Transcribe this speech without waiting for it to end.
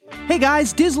Hey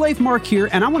guys, Diz Life Mark here,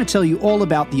 and I want to tell you all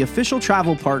about the official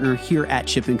travel partner here at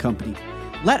Chip & Company.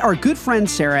 Let our good friend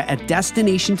Sarah at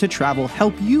Destination to Travel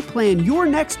help you plan your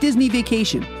next Disney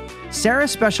vacation. Sarah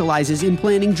specializes in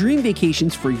planning dream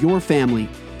vacations for your family.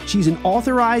 She's an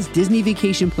authorized Disney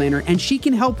vacation planner, and she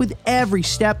can help with every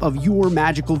step of your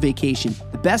magical vacation.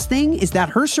 The best thing is that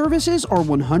her services are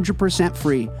 100%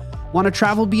 free. Want to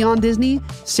travel beyond Disney?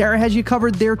 Sarah has you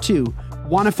covered there too.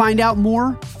 Want to find out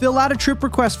more? Fill out a trip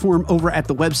request form over at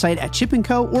the website at Chip &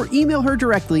 Co. or email her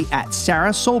directly at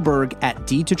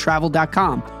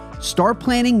sarahsolberg@d2travel.com. Start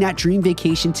planning that dream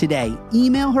vacation today.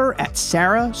 Email her at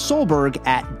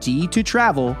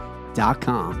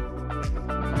sarahsolberg@d2travel.com.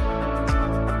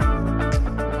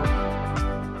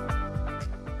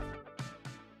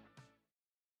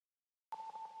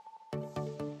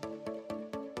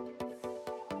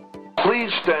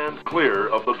 Please stand clear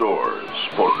of the doors.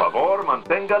 Por favor,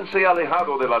 manténganse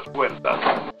alejado de las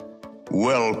puertas.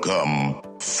 Welcome,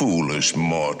 foolish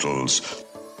mortals.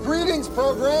 Greetings,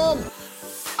 program.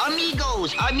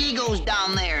 Amigos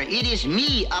down there. It is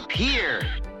me up here.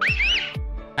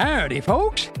 Howdy,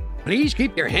 folks. Please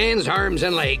keep your hands, arms,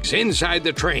 and legs inside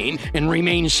the train and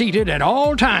remain seated at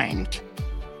all times.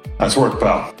 Nice work,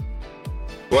 pal.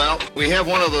 Well, we have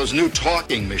one of those new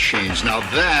talking machines. Now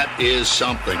that is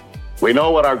something. We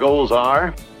know what our goals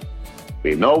are.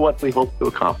 We know what we hope to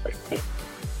accomplish.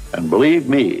 And believe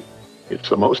me, it's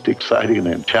the most exciting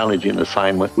and challenging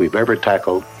assignment we've ever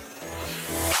tackled.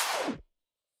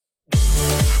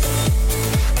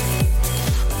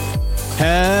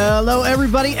 Hello,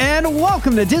 everybody, and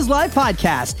welcome to Diz Live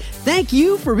Podcast. Thank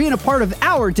you for being a part of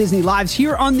our Disney Lives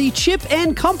here on the Chip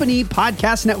 & Company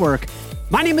Podcast Network.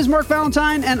 My name is Mark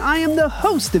Valentine, and I am the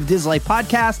host of Diz Life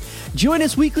Podcast. Join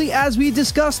us weekly as we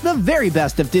discuss the very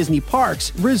best of Disney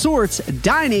parks, resorts,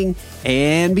 dining,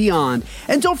 and beyond.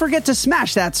 And don't forget to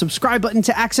smash that subscribe button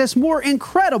to access more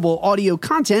incredible audio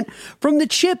content from the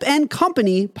Chip &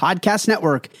 Company Podcast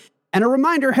Network. And a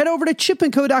reminder, head over to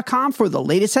chipandco.com for the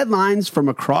latest headlines from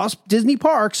across Disney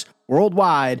parks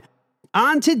worldwide.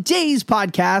 On today's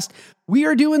podcast, we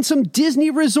are doing some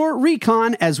Disney Resort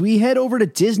Recon as we head over to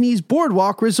Disney's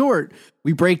Boardwalk Resort.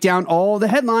 We break down all the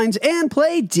headlines and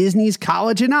play Disney's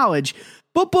College of Knowledge.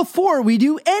 But before we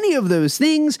do any of those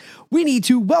things, we need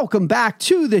to welcome back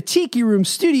to the Tiki Room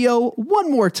studio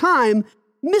one more time,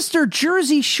 Mr.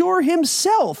 Jersey Shore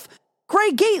himself,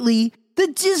 Greg Gately, the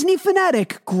Disney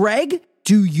fanatic. Greg,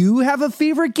 do you have a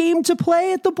favorite game to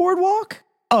play at the Boardwalk?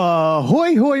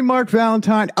 Ahoy, hoy, Mark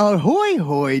Valentine. Ahoy,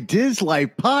 hoy, Diz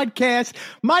Life Podcast.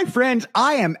 My friends,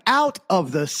 I am out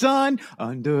of the sun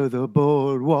under the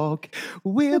boardwalk.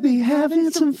 We'll be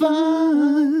having some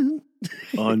fun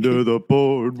under the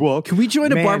boardwalk. Can we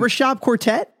join a barbershop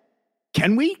quartet?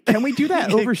 Can we? Can we do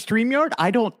that over StreamYard?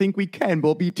 I don't think we can.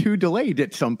 We'll be too delayed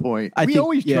at some point. We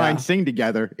always try and sing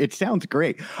together. It sounds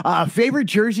great. Favorite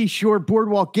Jersey Shore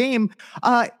Boardwalk game?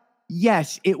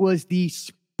 Yes, it was the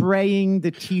spraying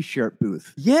the t-shirt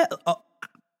booth. Yeah.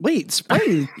 Wait,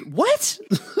 spraying? What?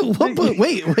 What booth?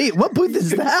 Wait, what booth is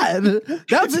that?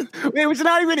 It was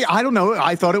not even, I don't know.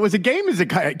 I thought it was a game as a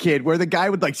kid where the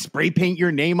guy would like spray paint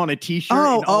your name on a t-shirt.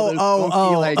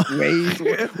 Like ways.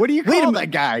 What do you call that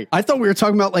guy? I thought we were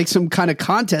talking about like some kind of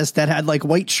contest that had like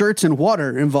white shirts and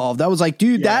water involved. I was like,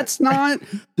 dude, that's not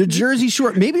the Jersey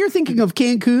Shore. Maybe you're thinking of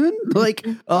Cancun. Like,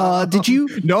 did you?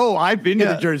 No, I've been to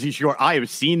the Jersey Shore. I have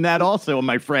seen that also,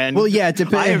 my friend. Well, yeah, it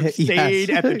depends. I have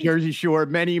stayed at the Jersey Shore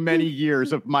many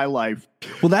years of my life.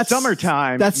 Well, that's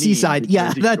summertime. That's seaside.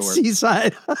 Yeah, that's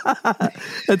seaside.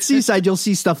 That's seaside. You'll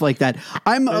see stuff like that.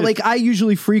 I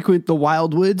usually frequent the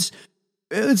Wildwoods.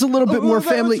 It's a little bit more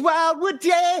family. Wildwood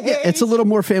days. Yeah, it's a little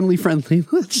more family friendly.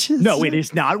 No, it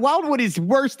is not. Wildwood is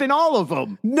worse than all of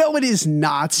them. No, it is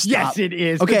not. Stop. Yes, it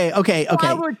is. Okay.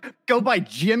 Wildwood, go by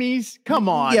Jimmy's. Come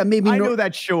on. Yeah, maybe I know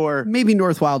that shore. Maybe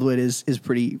North Wildwood is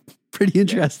pretty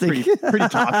interesting. Yeah, pretty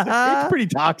toxic. It's pretty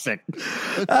toxic.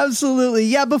 Absolutely.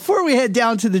 Yeah. Before we head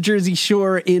down to the Jersey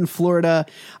Shore in Florida,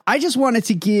 I just wanted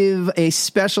to give a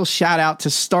special shout out to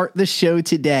start the show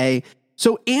today.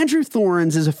 So Andrew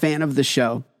Thorns is a fan of the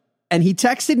show, and he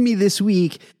texted me this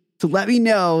week to let me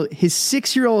know his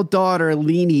 6-year-old daughter,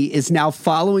 Leanie, is now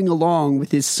following along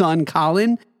with his son,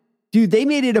 Colin. Dude, they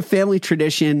made it a family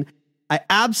tradition. I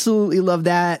absolutely love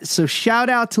that. So shout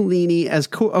out to Leanie.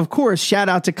 Of course, shout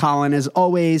out to Colin as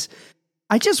always.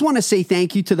 I just want to say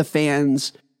thank you to the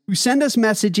fans who send us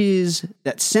messages,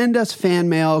 that send us fan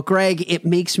mail. Greg, it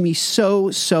makes me so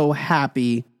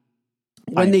happy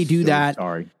when they do that.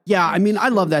 Sorry. Yeah, I mean, I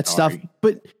love that stuff,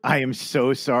 but I am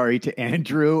so sorry to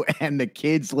Andrew and the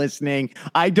kids listening.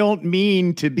 I don't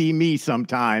mean to be me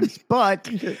sometimes, but,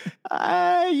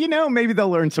 maybe they'll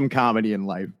learn some comedy in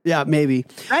life. Yeah, maybe.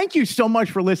 Thank you so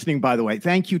much for listening, by the way.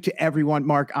 Thank you to everyone.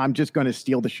 Mark, I'm just going to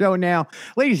steal the show now.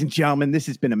 Ladies and gentlemen, this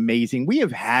has been amazing. We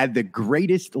have had the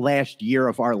greatest last year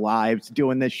of our lives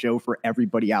doing this show for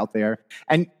everybody out there.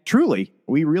 And truly,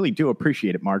 we really do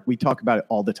appreciate it, Mark. We talk about it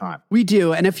all the time. We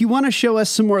do. And if you want to show us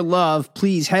some more love,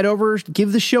 please head over,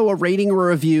 give the show a rating or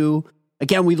review.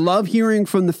 Again, we love hearing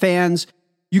from the fans.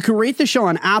 You can rate the show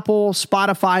on Apple,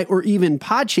 Spotify, or even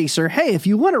Podchaser. Hey, if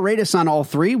you want to rate us on all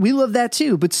three, we love that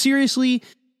too. But seriously,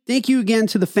 thank you again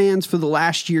to the fans for the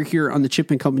last year here on the Chip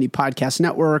and Company Podcast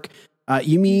Network.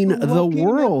 You mean the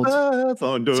world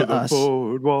under to the us.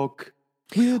 Boardwalk.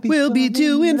 We'll be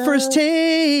doing first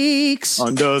takes.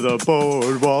 Under the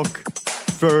boardwalk,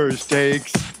 first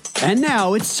takes. And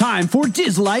now it's time for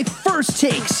Diz Life First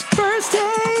Takes. First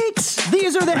Takes!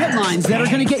 These are the headlines that are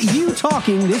going to get you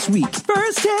talking this week.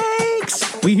 First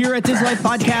Takes! We here at Diz Life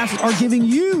Podcast are giving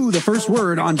you the first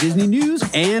word on Disney news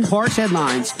and parks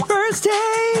headlines. First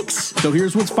Takes! So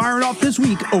here's what's firing off this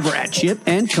week over at Chip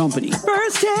and Company.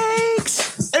 First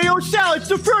Takes! Hey, yo, Sal, it's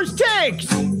the first takes!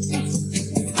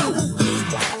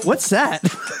 What's that?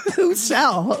 Who's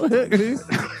Sal?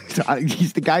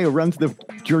 He's the guy who runs the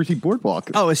Jersey Boardwalk.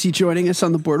 Oh, is he joining us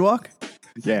on the Boardwalk?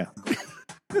 Yeah.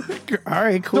 All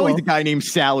right, cool. There's always the guy named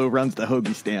Sal who runs the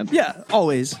hoagie stand. Yeah,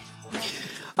 always.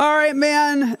 All right,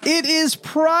 man. It is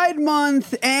Pride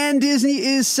Month, and Disney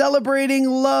is celebrating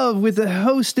love with a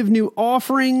host of new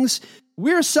offerings.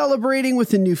 We're celebrating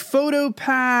with a new photo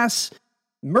pass,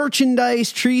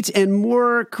 merchandise, treats, and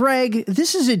more. Craig,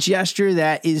 this is a gesture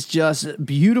that is just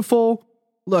beautiful.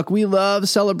 Look, we love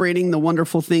celebrating the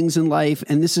wonderful things in life,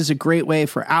 and this is a great way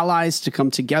for allies to come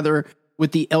together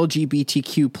with the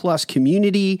LGBTQ plus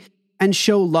community and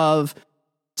show love.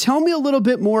 Tell me a little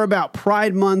bit more about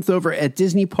Pride Month over at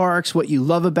Disney Parks, what you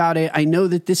love about it. I know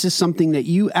that this is something that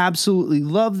you absolutely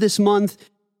love this month.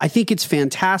 I think it's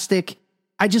fantastic.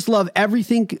 I just love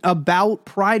everything about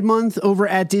Pride Month over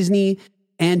at Disney.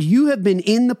 And you have been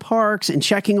in the parks and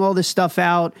checking all this stuff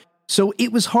out. So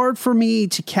it was hard for me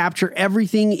to capture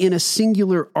everything in a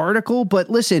singular article. But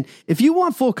listen, if you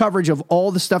want full coverage of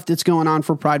all the stuff that's going on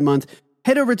for Pride Month,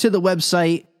 head over to the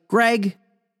website. Greg,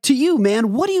 to you,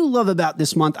 man, what do you love about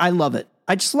this month? I love it.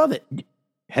 I just love it.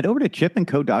 Head over to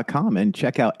chipandco.com and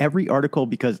check out every article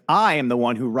because I am the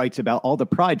one who writes about all the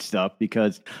Pride stuff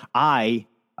because I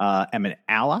am an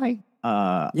ally.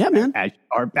 Yeah, man.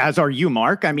 As are you,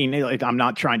 Mark. I mean, I'm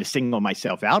not trying to single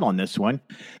myself out on this one.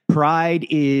 Pride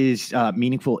is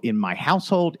meaningful in my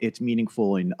household. It's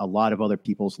meaningful in a lot of other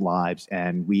people's lives.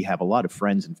 And we have a lot of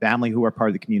friends and family who are part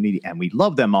of the community, and we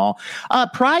love them all.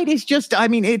 Pride is just,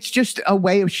 it's just a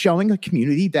way of showing a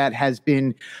community that has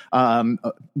been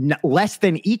less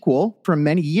than equal for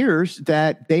many years,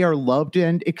 that they are loved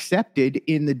and accepted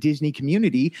in the Disney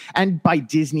community and by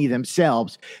Disney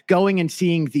themselves. Going and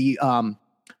seeing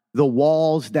the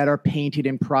walls that are painted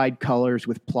in Pride colors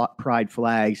with Pride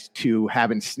flags, to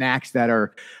having snacks that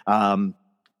are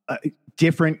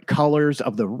different colors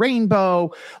of the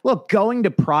rainbow. Look, going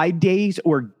to Pride Days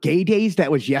or Gay Days,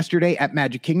 that was yesterday at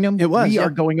Magic Kingdom. It was. We are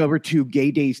going over to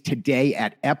Gay Days today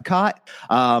at Epcot.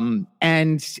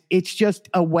 And it's just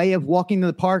a way of walking to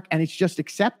the park, and it's just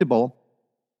acceptable.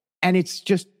 And it's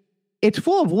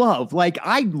full of love. Like,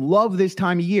 I love this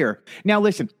time of year. Now,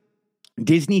 listen,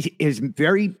 Disney is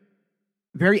very,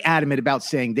 very adamant about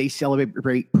saying they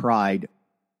celebrate Pride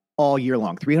all year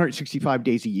long, 365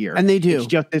 days a year. And they do. It's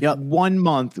just this 1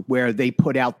 month where they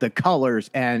put out the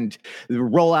colors and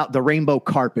roll out the rainbow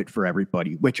carpet for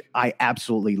everybody, which I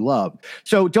absolutely love.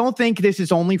 So don't think this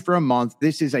is only for a month.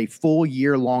 This is a full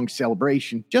year-long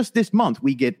celebration. Just this month,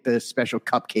 we get the special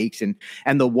cupcakes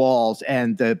and the walls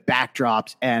and the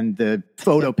backdrops and the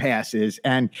photo passes.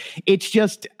 And it's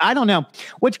just, I don't know.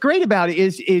 What's great about it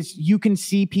is you can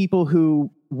see people who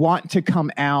want to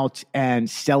come out and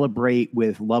celebrate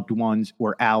with loved ones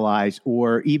or allies,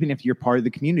 or even if you're part of the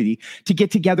community, to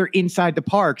get together inside the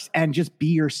parks and just be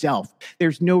yourself.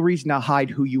 There's no reason to hide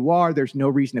who you are. There's no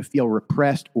reason to feel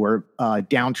repressed or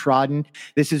downtrodden.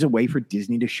 This is a way for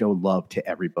Disney to show love to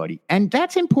everybody. And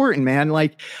that's important, man.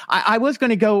 Like, I was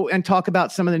going to go and talk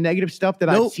about some of the negative stuff that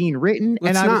I've seen written.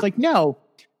 And I was like, no,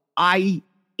 I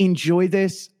enjoy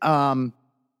this.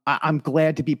 I'm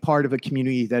glad to be part of a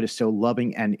community that is so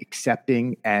loving and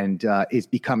accepting, and is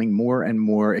becoming more and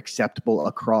more acceptable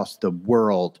across the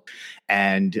world.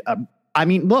 And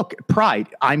look, Pride,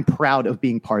 I'm proud of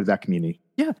being part of that community.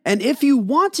 Yeah. And if you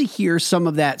want to hear some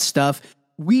of that stuff,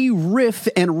 we riff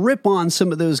and rip on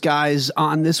some of those guys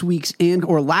on this week's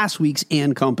or last week's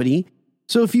And Company.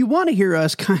 So if you want to hear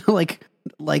us kind of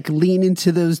like lean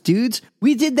into those dudes,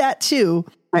 we did that too.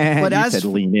 But as said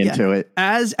lean into it.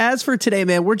 As for today,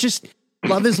 man, we're just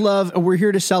love is love, and we're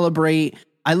here to celebrate.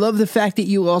 I love the fact that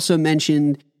you also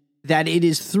mentioned that it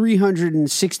is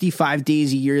 365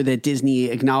 days a year that Disney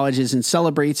acknowledges and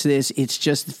celebrates this. It's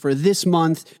just for this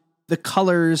month, the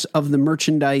colors of the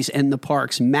merchandise and the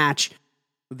parks match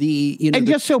and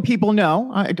just so people know,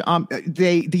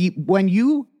 when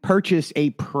you purchase a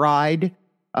Pride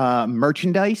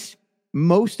merchandise,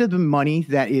 most of the money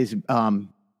that is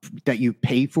that you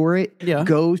pay for it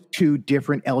goes to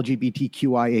different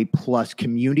LGBTQIA plus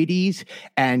communities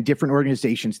and different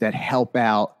organizations that help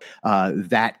out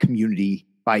that community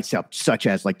by itself, such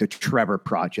as like the Trevor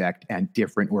Project and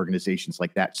different organizations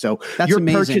like that. So your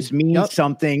purchase means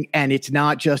something, and it's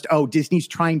not just, Disney's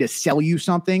trying to sell you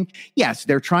something. Yes,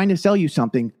 they're trying to sell you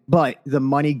something, but the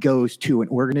money goes to an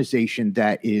organization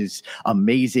that is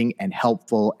amazing and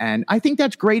helpful. And I think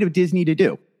that's great of Disney to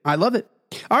do. I love it.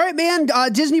 All right, man.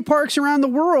 Disney parks around the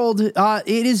world. It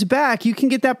is back. You can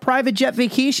get that private jet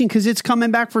vacation because it's coming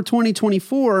back for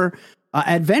 2024.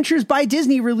 Adventures by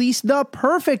Disney released the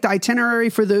perfect itinerary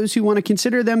for those who want to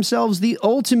consider themselves the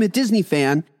ultimate Disney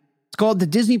fan. It's called the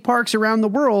Disney Parks Around the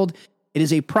World. It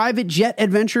is a private jet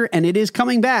adventure, and it is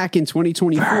coming back in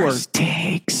 2024. First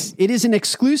takes. It is an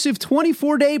exclusive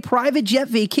 24-day private jet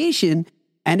vacation,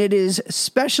 and it is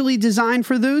specially designed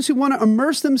for those who want to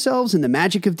immerse themselves in the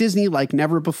magic of Disney like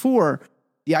never before.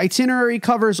 The itinerary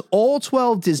covers all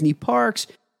 12 Disney parks,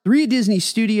 3 Disney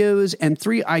studios, and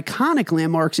 3 iconic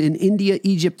landmarks in India,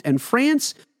 Egypt, and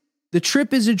France. The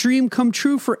trip is a dream come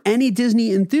true for any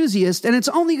Disney enthusiast, and it's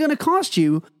only going to cost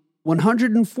you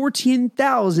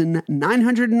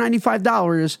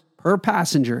 $114,995 per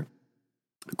passenger.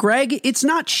 Greg, it's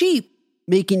not cheap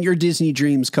making your Disney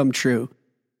dreams come true.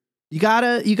 You got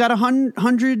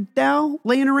 $100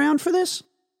 laying around for this?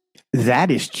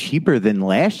 That is cheaper than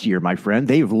last year, my friend.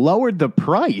 They've lowered the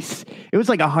price. It was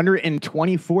like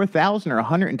 $124,000 or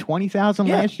 $120,000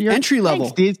 last year. Entry level.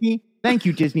 Thanks, Disney. Thank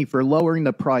you, Disney, for lowering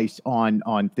the price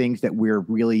on things that we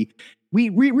really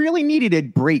needed a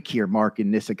break here, Mark,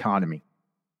 in this economy.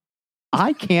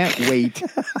 I can't wait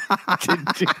to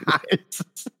do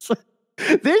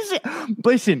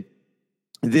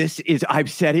this.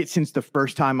 I've said it since the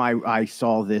first time I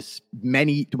saw this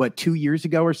 2 years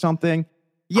ago or something.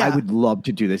 Yeah. I would love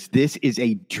to do this. This is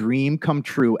a dream come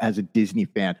true as a Disney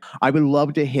fan. I would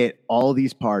love to hit all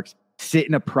these parks, sit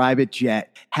in a private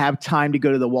jet, have time to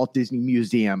go to the Walt Disney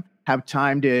Museum, have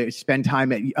time to spend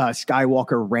time at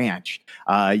Skywalker Ranch.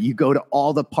 You go to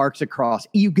all the parks across.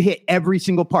 You hit every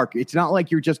single park. It's not like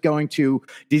you're just going to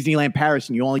Disneyland Paris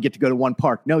and you only get to go to one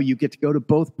park. No, you get to go to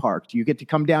both parks. You get to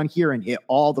come down here and hit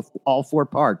all 4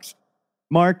 parks.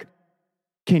 Mark,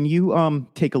 can you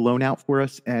take a loan out for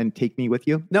us and take me with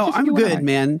you? No, I'm good,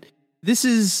 man. This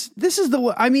is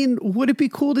would it be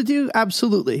cool to do?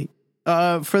 Absolutely.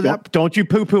 Don't you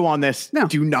poo-poo on this. No.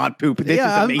 Do not poop. This is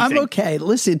amazing. I'm okay.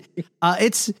 Listen,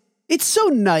 it's so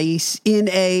nice in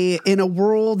a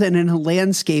world and in a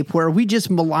landscape where we just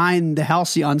malign the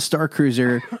Halcyon Star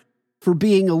Cruiser for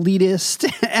being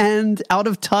elitist and out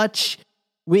of touch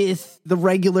with the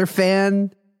regular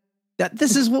fan. That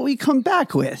this is what we come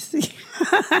back with.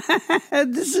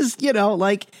 And this is,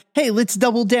 hey, let's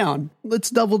double down.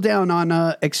 Let's double down on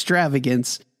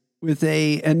extravagance with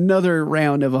another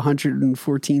round of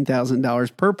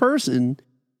 $114,000 per person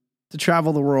to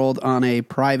travel the world on a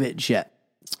private jet.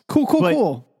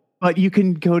 Cool. But you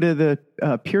can go to the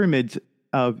pyramids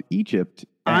of Egypt.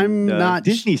 I'm not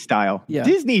Disney style. Yeah.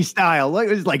 Disney style.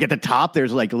 It's like at the top,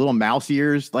 there's like little mouse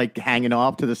ears like hanging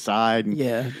off to the side. And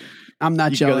yeah. I'm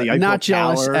not jealous. Not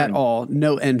jealous at all.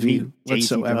 No envy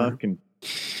whatsoever.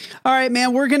 All right,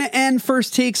 man. We're going to end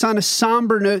First Takes on a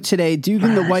somber note today.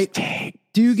 Dugan the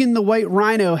White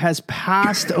Rhino has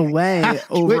passed away.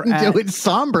 Do it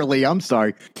somberly. I'm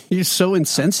sorry. You're so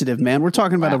insensitive, man. We're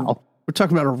talking about a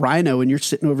rhino, and you're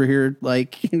sitting over here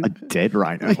like a dead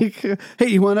rhino. Hey,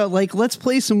 you want to let's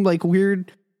play some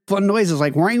weird fun noises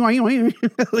like wang wang wang.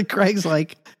 Like Craig's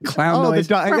clown noise.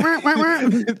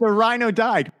 The rhino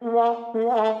died.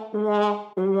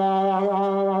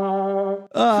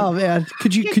 Oh man,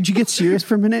 could you get serious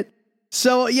for a minute?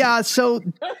 So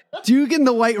Dugan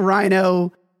the White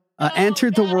Rhino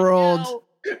entered the world.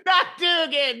 Not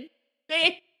Dugan.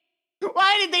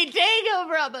 Why did they take him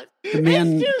from us?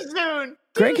 Man, it's too soon.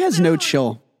 Greg has no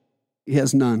chill. He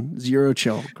has none. Zero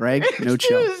chill. Greg, no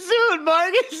chill. Too soon,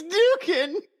 Mark. It's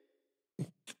Dugan.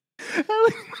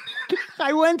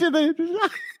 I went to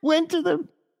the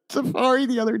safari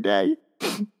the other day,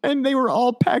 and they were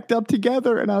all packed up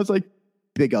together, and I was like,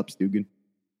 big ups, Dugan.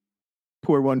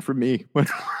 Pour one for me.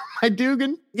 Hi,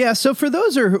 Dugan. Yeah, so for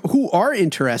those who are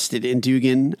interested in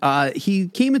Dugan, he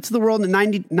came into the world in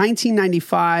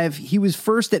 1995. He was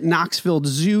first at Knoxville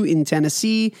Zoo in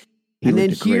Tennessee, and then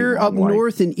here up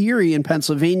north in Erie in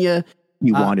Pennsylvania.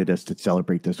 He wanted us to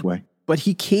celebrate this way. But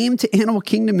he came to Animal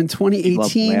Kingdom in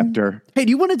 2018. Laughter. Hey, do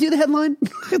you want to do the headline?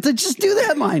 Just do the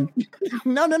headline.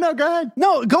 No, go ahead.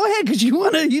 No, go ahead, because you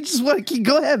just want to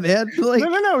go ahead, man. Like,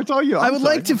 no, it's all you. I would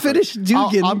like to finish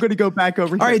Dugan. I'm going to go back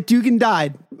over here. All right, Dugan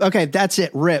died. Okay, that's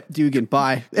it. Rip, Dugan,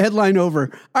 bye. Headline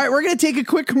over. All right, we're going to take a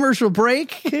quick commercial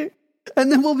break,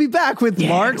 and then we'll be back with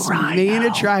Mark's main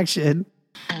attraction.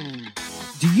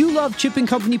 Do you love Chip and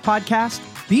Company podcast?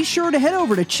 Be sure to head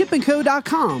over to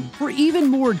chipandco.com for even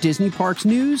more Disney Parks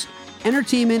news,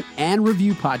 entertainment, and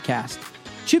review podcasts.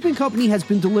 Chip and Company has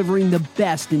been delivering the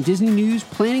best in Disney news,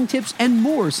 planning tips, and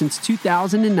more since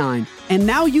 2009. And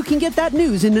now you can get that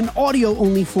news in an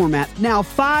audio-only format, now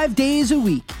 5 days a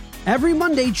week. Every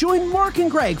Monday, join Mark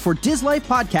and Greg for Diz Life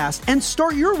Podcast and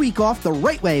start your week off the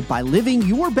right way by living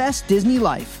your best Disney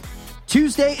life.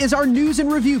 Tuesday is our news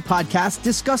and review podcast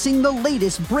discussing the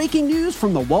latest breaking news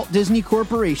from the Walt Disney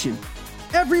Corporation.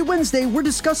 Every Wednesday, we're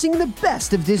discussing the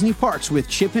best of Disney parks with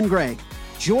Chip and Greg.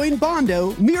 Join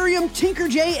Bondo, Miriam, Tinker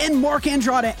J, and Mark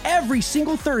Andrada every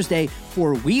single Thursday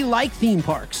for We Like Theme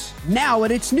Parks, now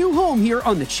at its new home here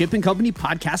on the Chip and Company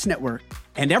Podcast Network.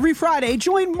 And every Friday,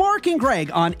 join Mark and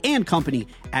Greg on And Company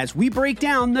as we break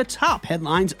down the top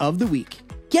headlines of the week.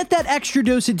 Get that extra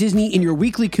dose of Disney in your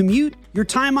weekly commute, your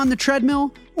time on the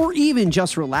treadmill, or even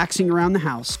just relaxing around the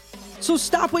house. So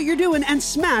stop what you're doing and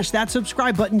smash that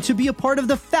subscribe button to be a part of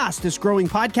the fastest growing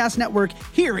podcast network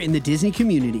here in the Disney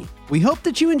community. We hope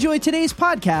that you enjoyed today's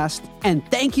podcast, and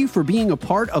thank you for being a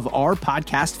part of our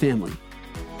podcast family.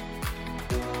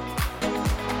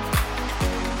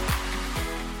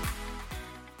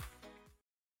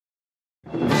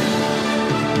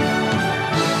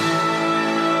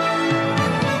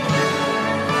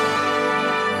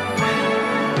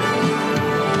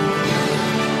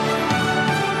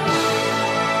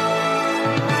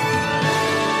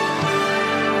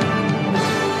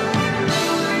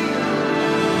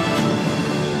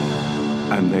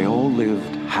 And they all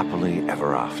lived happily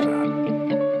ever after.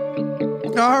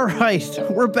 All right,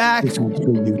 we're back. This one's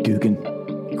for you, Dugan.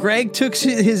 Greg took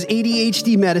his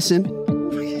ADHD medicine,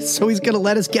 so he's going to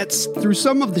let us get through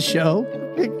some of the show.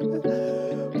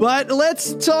 But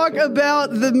let's talk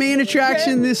about the main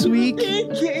attraction this week.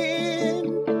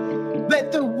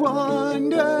 Let the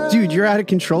wonder. Dude, you're out of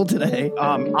control today.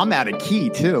 I'm out of key,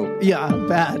 too. Yeah,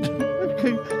 bad.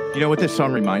 You know what this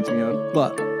song reminds me of?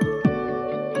 What?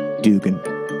 Dugan.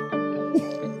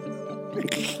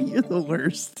 You're the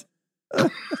worst.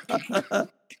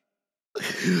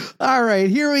 All right,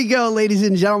 here we go, ladies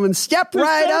and gentlemen. Step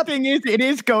right up. The thing is, it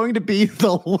is going to be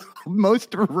the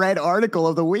most read article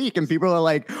of the week, and people are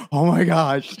like, "Oh my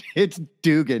gosh, it's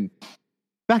Dugan."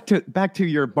 Back to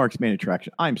your Mark's main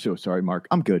attraction. I'm so sorry, Mark.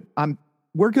 I'm good.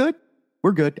 We're good.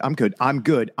 I'm good.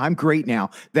 I'm great now.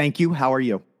 Thank you. How are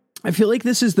you? I feel like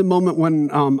this is the moment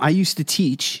when I used to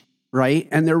teach, right?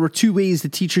 And there were two ways the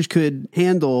teachers could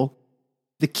handle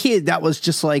the kid that was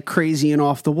just like crazy and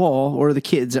off the wall, or the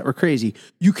kids that were crazy.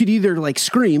 You could either like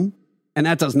scream, and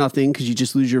that does nothing because you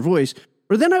just lose your voice,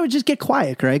 or then I would just get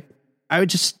quiet, Greg. I would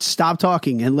just stop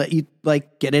talking and let you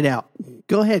like get it out.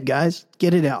 Go ahead, guys,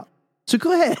 get it out. So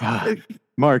go ahead.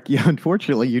 Mark, yeah,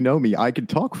 unfortunately, you know me. I could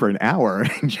talk for an hour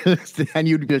and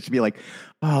you'd just be like,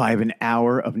 oh, I have an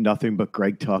hour of nothing but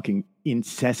Greg talking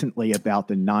incessantly about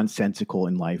the nonsensical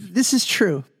in life. This is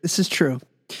true.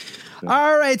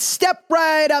 All right, step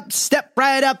right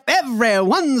up.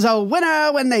 Everyone's a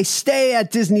winner when they stay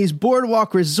at Disney's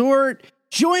Boardwalk Resort.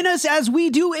 Join us as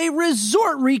we do a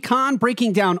resort recon,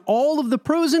 breaking down all of the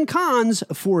pros and cons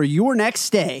for your next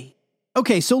stay.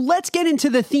 Okay, so let's get into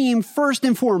the theme first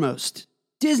and foremost.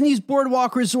 Disney's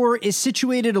Boardwalk Resort is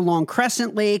situated along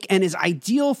Crescent Lake and is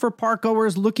ideal for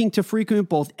parkgoers looking to frequent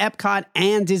both Epcot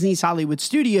and Disney's Hollywood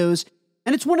Studios.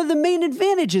 And it's one of the main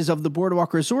advantages of the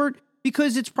Boardwalk Resort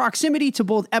because its proximity to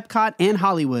both Epcot and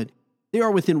Hollywood. They are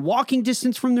within walking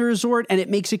distance from the resort, and it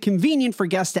makes it convenient for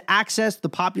guests to access the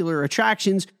popular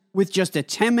attractions with just a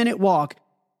 10-minute walk.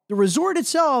 The resort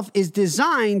itself is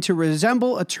designed to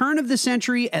resemble a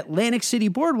turn-of-the-century Atlantic City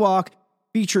boardwalk,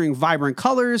 featuring vibrant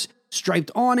colors,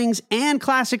 striped awnings, and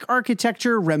classic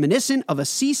architecture reminiscent of a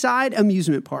seaside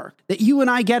amusement park that you and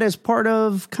I get as part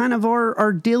of kind of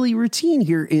our daily routine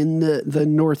here in the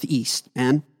Northeast,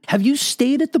 man. Have you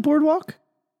stayed at the boardwalk?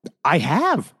 I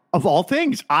have. of all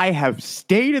things, I have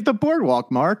stayed at the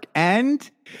Boardwalk, Mark, and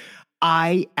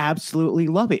I absolutely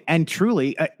love it. And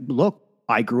truly, look,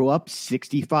 I grew up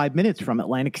 65 minutes from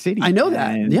Atlantic City. I know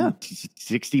that. Yeah.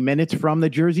 60 minutes from the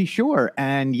Jersey Shore.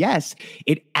 And yes,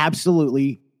 it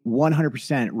absolutely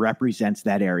 100% represents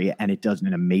that area, and it does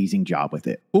an amazing job with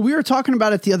it. Well, we were talking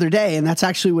about it the other day, and that's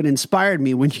actually what inspired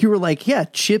me when you were like, yeah,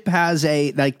 Chip has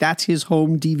that's his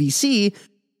home DVC.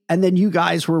 And then you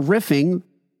guys were riffing.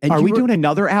 And Are we doing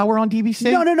another hour on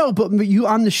DVC? No. But you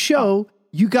on the show,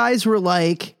 you guys were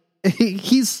like,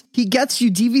 he gets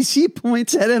you DVC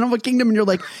points at Animal Kingdom, and you're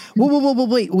like, whoa,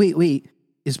 wait.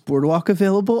 Is Boardwalk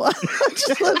available?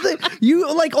 Just love that.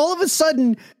 You like all of a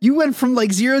sudden you went from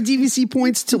like 0 DVC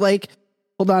points to like,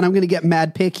 hold on, I'm going to get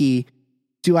mad picky.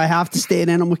 Do I have to stay at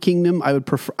Animal Kingdom?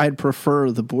 I'd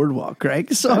prefer the Boardwalk,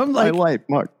 Greg. So I'm like, I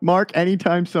like Mark.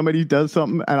 Anytime somebody does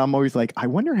something, and I'm always like, I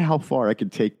wonder how far I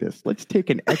can take this. Let's take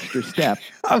an extra step.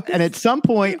 And at some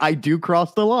point, I do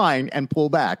cross the line and pull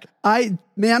back. I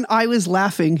was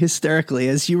laughing hysterically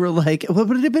as you were like,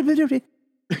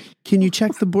 can you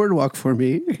check the Boardwalk for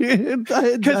me?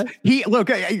 Because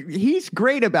he's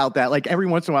great about that. Like every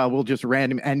once in a while, we'll just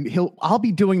random, and I'll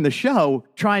be doing the show,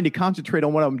 trying to concentrate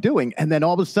on what I'm doing, and then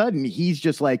all of a sudden, he's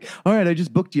just like, "All right, I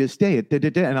just booked you a stay at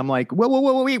and I'm like,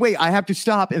 "Whoa, wait! I have to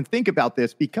stop and think about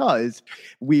this because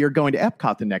we are going to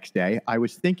Epcot the next day. I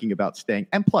was thinking about staying,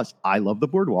 and plus, I love the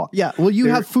Boardwalk. Yeah, well, you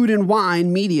have food and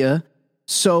wine media,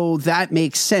 so that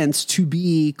makes sense to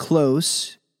be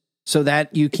close, so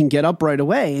that you can get up right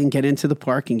away and get into the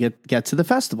park and get to the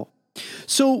festival.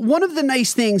 So one of the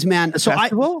nice things, man. The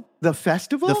festival?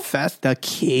 The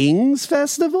King's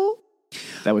Festival?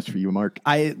 That was for you, Mark.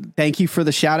 I thank you for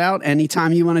the shout out.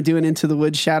 Anytime you want to do an Into the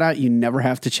Woods shout out, you never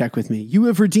have to check with me. You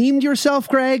have redeemed yourself,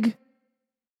 Greg.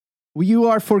 You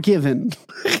are forgiven.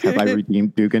 Have I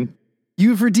redeemed Dugan?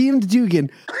 You've redeemed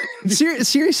Dugan.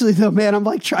 Seriously though, man, I'm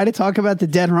like trying to talk about the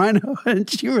dead rhino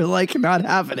and you were like not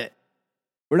having it.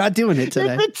 We're not doing it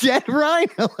today. The dead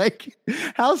rhino. Like,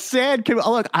 how sad can?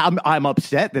 Look, I'm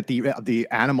upset that the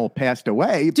animal passed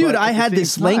away, dude. I had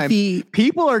this lengthy.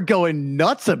 People are going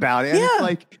nuts about it. Yeah, it's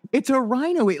like it's a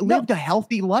rhino. It lived a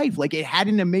healthy life. Like it had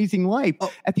an amazing life.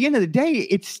 Oh. At the end of the day,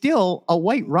 it's still a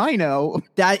white rhino.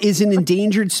 That is an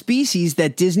endangered species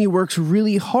that Disney works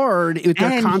really hard with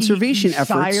their conservation efforts.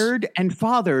 Sired and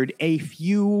fathered a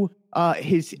few.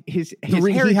 His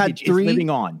heritage is living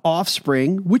on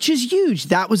offspring, which is huge.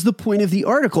 That was the point of the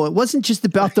article. It wasn't just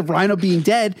about the rhino being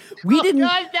dead. We didn't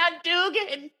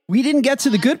get to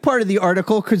the good part of the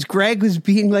article because Greg was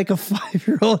being like a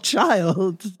 5-year-old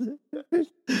child.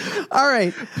 All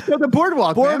right. So the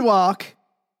Boardwalk. Man.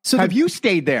 So have you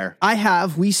stayed there? I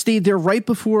have. We stayed there right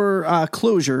before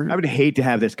closure. I would hate to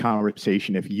have this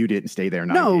conversation if you didn't stay there.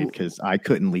 No, because I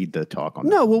couldn't lead the talk on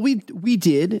that. No, well, we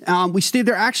did. We stayed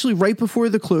there actually right before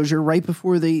the closure, right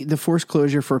before the forced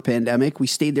closure for a pandemic. We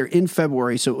stayed there in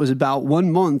February, so it was about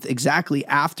 1 month exactly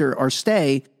after our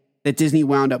stay that Disney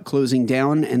wound up closing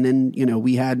down, and then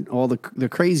we had all the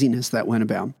craziness that went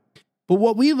about. But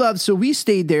what we loved, so we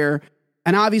stayed there,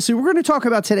 and obviously we're going to talk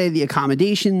about today the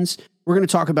accommodations. We're going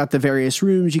to talk about the various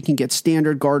rooms. You can get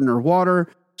standard garden or water,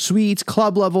 suites,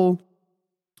 club level.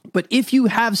 But if you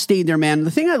have stayed there, man, the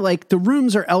thing I like, the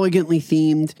rooms are elegantly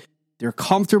themed. They're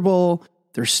comfortable.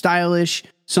 They're stylish.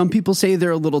 Some people say they're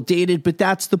a little dated, but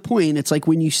that's the point. It's like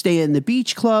when you stay in the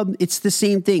beach club, it's the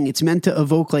same thing. It's meant to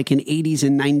evoke like an 80s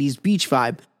and 90s beach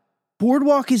vibe.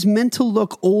 Boardwalk is meant to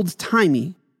look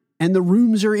old-timey, and the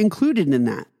rooms are included in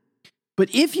that.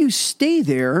 But if you stay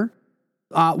there,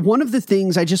 one of the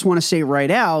things I just want to say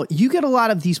right out, you get a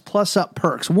lot of these plus up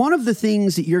perks. One of the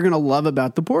things that you're going to love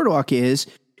about the Boardwalk is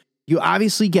you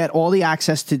obviously get all the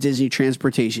access to Disney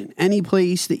transportation. Any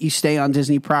place that you stay on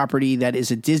Disney property that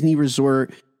is a Disney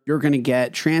resort, you're going to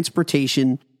get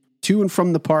transportation to and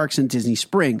from the parks in Disney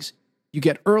Springs. You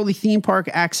get early theme park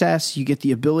access. You get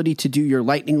the ability to do your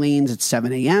lightning lanes at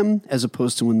 7 a.m. as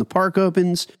opposed to when the park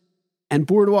opens. And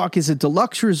Boardwalk is a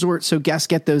deluxe resort, so guests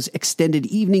get those extended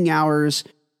evening hours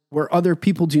where other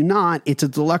people do not. It's a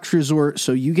deluxe resort,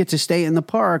 so you get to stay in the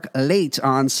park late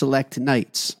on select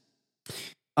nights.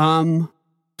 Did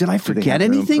I forget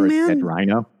anything, man? Dead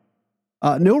rhino?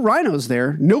 No rhinos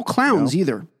there. No clowns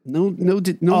either. No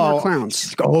more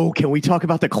clowns. Oh, can we talk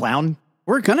about the clown?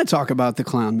 We're going to talk about the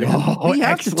clown, man. Oh,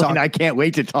 excellent. I can't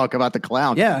wait to talk about the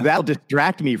clown. Yeah. That'll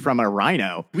distract me from a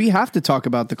rhino. We have to talk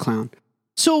about the clown.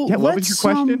 So what was your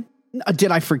question?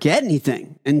 Did I forget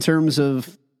anything in terms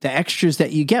of the extras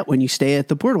that you get when you stay at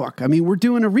the Boardwalk? I mean, we're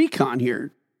doing a recon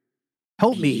here.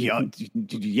 Help me.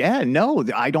 Yeah, no,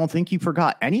 I don't think you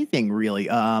forgot anything really.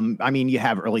 I mean, you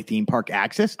have early theme park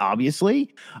access,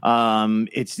 obviously.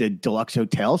 It's the deluxe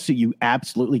hotel, so you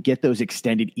absolutely get those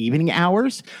extended evening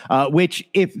hours, which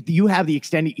if you have the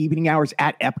extended evening hours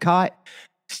at Epcot,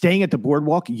 staying at the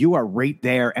Boardwalk, you are right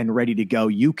there and ready to go.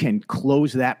 You can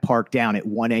close that park down at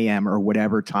 1 a.m. or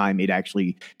whatever time it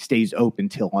actually stays open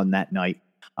till on that night.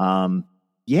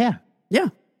 Yeah.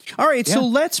 All right, so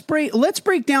let's break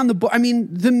down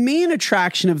the main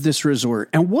attraction of this resort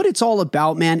and what it's all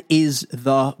about, man, is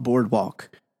the Boardwalk.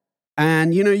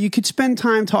 And you could spend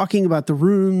time talking about the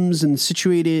rooms and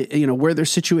where they're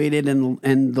situated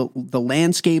and the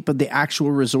landscape of the actual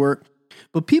resort.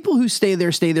 But people who stay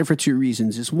there for two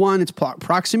reasons. Is one, it's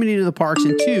proximity to the parks,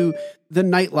 and two, the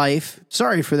nightlife.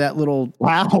 Sorry for that little...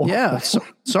 Wow. Yeah,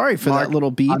 sorry for Mark, that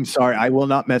little beat. I'm sorry. I will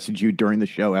not message you during the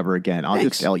show ever again. I'll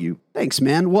just tell you. Thanks,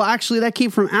 man. Well, actually, that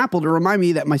came from Apple to remind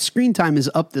me that my screen time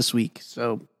is up this week.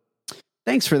 So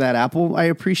thanks for that, Apple. I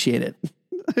appreciate it.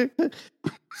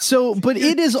 But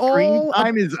it is all... Screen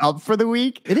time is up for the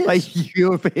week? It is. Like,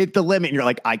 you have hit the limit, and you're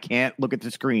like, I can't look at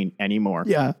the screen anymore.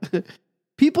 Yeah.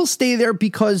 People stay there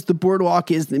because the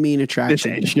Boardwalk is the main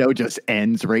attraction. This show just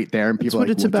ends right there, and people are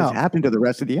like, what just happened to the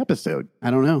rest of the episode? I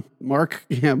don't know. Mark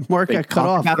got cut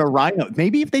off. About a rhino.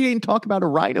 Maybe if they didn't talk about a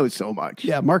rhino so much.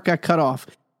 Yeah, Mark got cut off.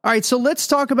 All right, so let's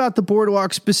talk about the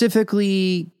Boardwalk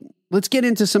specifically. Let's get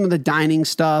into some of the dining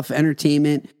stuff,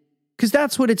 entertainment, because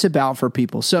that's what it's about for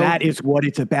people. So that is what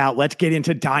it's about. Let's get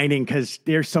into dining because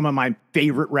there's some of my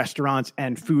favorite restaurants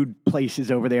and food places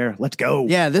over there. Let's go.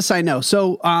 Yeah, this I know.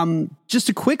 So just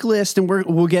a quick list, and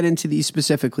we'll get into these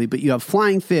specifically, but you have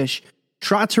Flying Fish,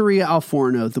 Trattoria Al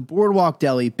Forno, the Boardwalk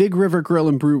Deli, Big River Grill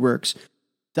and Brew Works.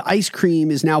 The ice cream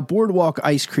is now Boardwalk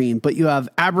Ice Cream, but you have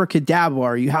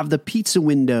Abracadabra, you have the Pizza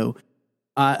Window.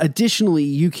 Additionally,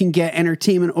 you can get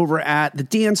entertainment over at the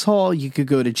dance hall. You could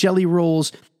go to Jelly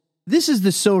Rolls. This is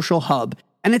the social hub,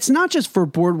 and it's not just for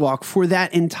Boardwalk, for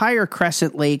that entire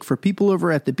Crescent Lake, for people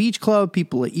over at the Beach Club,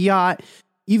 people at Yacht,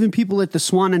 even people at the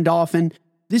Swan and Dolphin.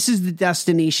 This is the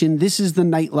destination. This is the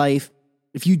nightlife.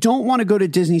 If you don't want to go to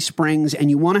Disney Springs and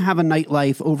you want to have a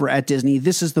nightlife over at Disney,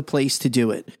 this is the place to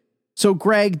do it. So,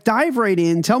 Greg, dive right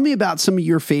in. Tell me about some of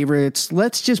your favorites.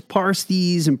 Let's just parse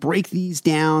these and break these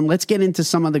down. Let's get into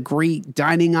some of the great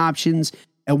dining options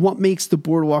and what makes the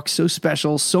Boardwalk so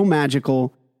special, so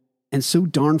magical, and so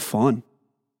darn fun.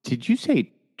 Did you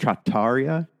say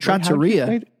Trattoria?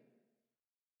 Trattoria.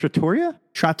 Trattoria?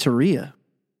 Trattoria.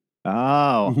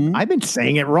 Oh, I've been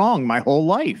saying it wrong my whole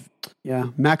life. Yeah,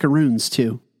 macaroons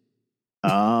too.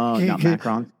 Oh, not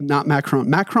Macron. Not Macron.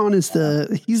 Macron is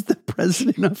he's the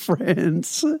president of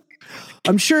France.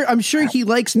 I'm sure he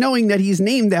likes knowing that he's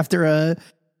named after a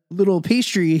little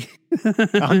pastry.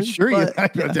 I'm sure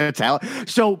that's how.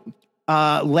 So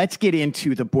let's get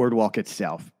into the Boardwalk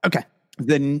itself. Okay.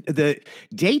 The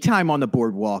daytime on the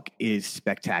Boardwalk is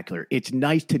spectacular. It's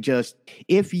nice to just,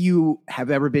 if you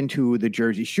have ever been to the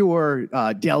Jersey Shore,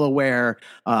 Delaware,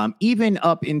 even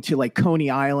up into like Coney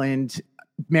Island,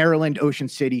 Maryland, Ocean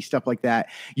City, stuff like that,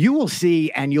 you will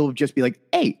see and you'll just be like,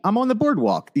 hey, I'm on the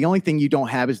Boardwalk. The only thing you don't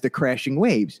have is the crashing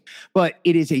waves, but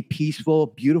it is a peaceful,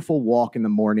 beautiful walk in the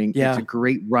morning. Yeah. It's a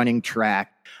great running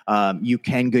track. You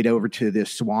can get over to the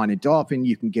Swan and Dolphin.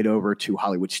 You can get over to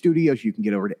Hollywood Studios. You can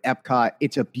get over to Epcot.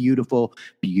 It's a beautiful,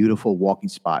 beautiful walking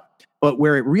spot. But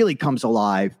where it really comes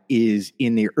alive is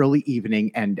in the early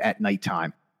evening and at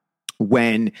nighttime.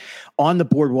 When on the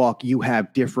Boardwalk, you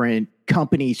have different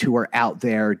companies who are out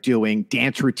there doing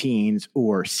dance routines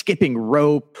or skipping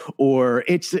rope, or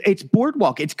it's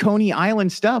Boardwalk, it's Coney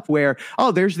Island stuff where,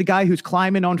 oh, there's the guy who's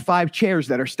climbing on 5 chairs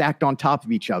that are stacked on top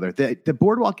of each other. The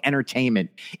Boardwalk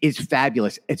entertainment is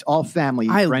fabulous. It's all family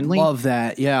friendly. I love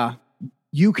that. Yeah.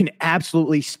 You can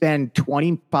absolutely spend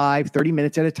 25, 30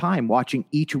 minutes at a time watching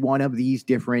each one of these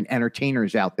different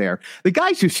entertainers out there. The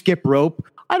guys who skip rope,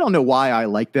 I don't know why I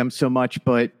like them so much,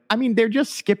 but I mean, they're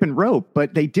just skipping rope,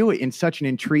 but they do it in such an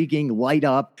intriguing, light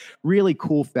up, really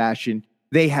cool fashion.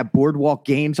 They have Boardwalk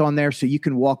games on there, so you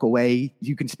can walk away.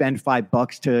 You can spend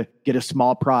 $5 to get a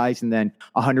small prize and then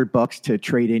 $100 to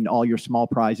trade in all your small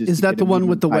prizes. Is that the one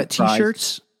with the wet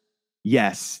T-shirts?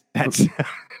 Yes, that's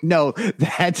no,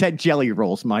 that's at Jelly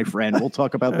Rolls, my friend. We'll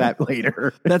talk about that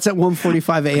later. That's at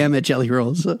 1:45 a.m. at Jelly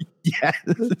Rolls. Yes.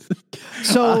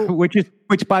 So, which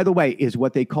by the way is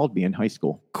what they called me in high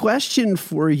school. Question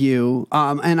for you,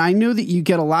 and I know that you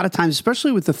get a lot of times,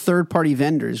 especially with the third-party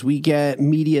vendors. We get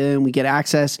media and we get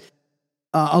access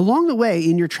along the way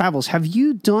in your travels. Have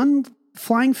you done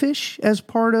Flying Fish as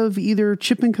part of either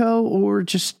Chip & Co. or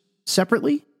just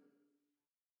separately?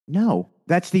 No.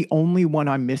 That's the only one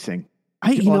I'm missing.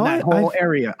 That whole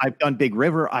area. I've done Big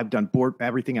River. I've done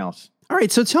everything else. All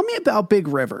right, so tell me about Big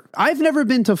River. I've never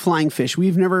been to Flying Fish.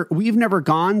 We've never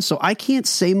gone, so I can't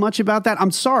say much about that.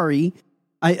 I'm sorry.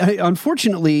 I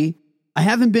unfortunately, I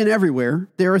haven't been everywhere.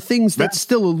 There are things that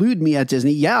still elude me at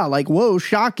Disney. Yeah, like, whoa,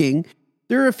 shocking.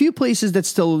 There are a few places that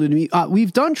still elude me.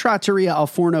 We've done Trattoria Al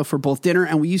Forno for both dinner,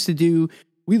 and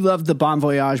we loved the Bon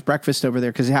Voyage breakfast over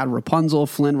there because it had Rapunzel,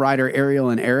 Flynn Rider, Ariel,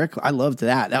 and Eric. I loved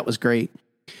that. That was great.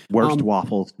 Worst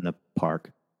waffles in the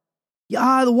park.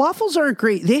 Yeah, the waffles aren't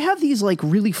great. They have these like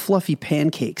really fluffy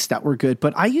pancakes that were good,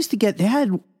 but I used to get,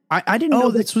 I didn't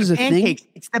know this was a thing.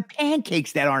 It's the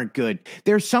pancakes that aren't good.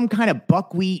 There's some kind of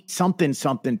buckwheat something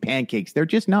pancakes. They're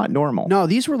just not normal. No,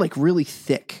 these were like really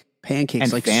thick pancakes,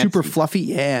 and like fancy. Super fluffy.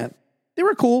 Yeah, they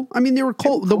were cool. I mean, they were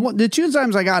cold. The two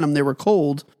times I got them, they were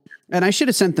cold, and I should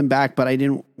have sent them back, but I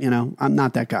didn't. I'm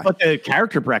not that guy. But the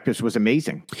character breakfast was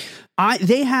amazing.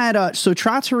 They had so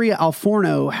Trattoria Al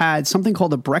Forno had something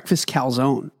called a breakfast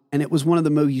calzone, and it was one of the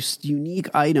most unique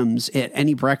items at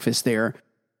any breakfast there.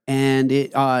 And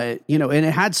it, and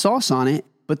it had sauce on it,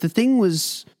 but the thing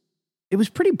was, it was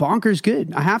pretty bonkers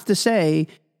good. I have to say,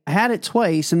 I had it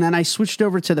twice, and then I switched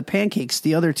over to the pancakes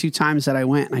the other 2 times that I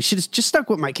went, and I should have just stuck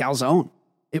with my calzone.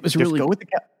 It was just really go with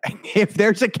if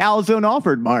there's a calzone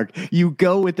offered, Mark, you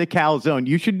go with the calzone.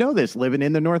 You should know this, living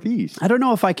in the Northeast. I don't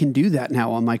know if I can do that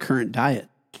now on my current diet.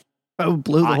 I would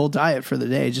blow the whole diet for the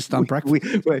day just on breakfast.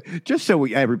 Just so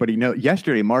everybody know,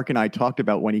 yesterday, Mark and I talked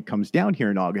about when he comes down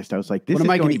here in August. I was like, this is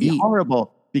going to be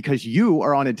horrible because you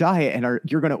are on a diet and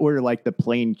you're going to order like the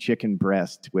plain chicken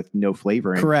breast with no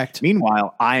flavoring. Correct.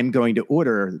 Meanwhile, I'm going to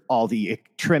order all the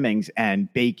trimmings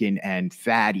and bacon and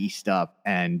fatty stuff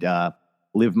and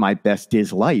live my best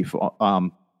Diz life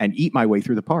and eat my way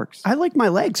through the parks. I like my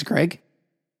legs, Greg.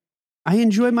 I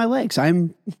enjoy my legs.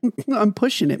 I'm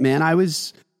pushing it, man.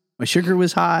 My sugar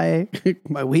was high.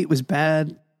 My weight was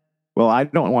bad. Well, I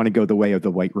don't want to go the way of the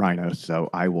white rhino, so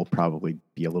I will probably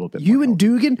be a little bit You and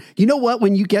Dugan, you know what?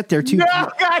 When you get there, too. No,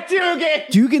 not Dugan!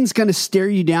 Dugan's going to stare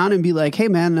you down and be like, hey,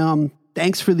 man,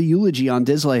 thanks for the eulogy on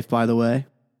Diz Life, by the way.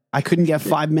 I couldn't get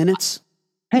 5 minutes.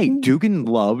 Hey, Dugan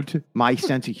loved my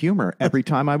sense of humor. Every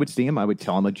time I would see him, I would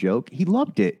tell him a joke. He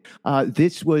loved it.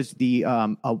 This was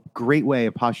a great way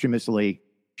of posthumously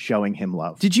showing him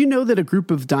love. Did you know that a group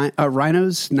of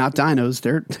rhinos, not dinos,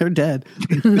 they're dead.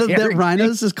 That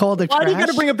rhinos is called a crash? Why do you got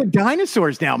to bring up the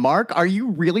dinosaurs now, Mark? Are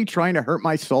you really trying to hurt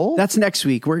my soul? That's next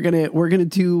week. We're gonna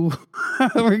do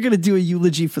a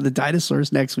eulogy for the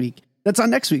dinosaurs next week. That's on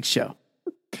next week's show.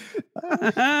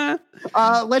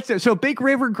 So Big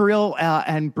River Grill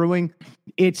and Brewing.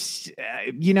 It's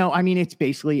it's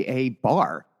basically a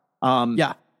bar.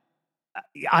 Yeah.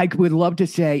 I would love to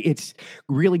say it's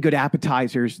really good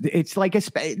appetizers. It's like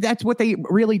that's what they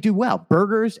really do well.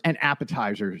 Burgers and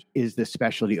appetizers is the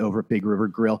specialty over at Big River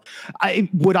Grill.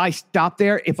 Would I stop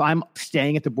there if I'm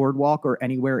staying at the Boardwalk or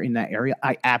anywhere in that area?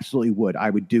 I absolutely would. I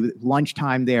would do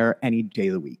lunchtime there any day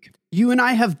of the week. You and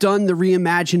I have done the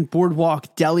reimagined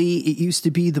Boardwalk Deli. It used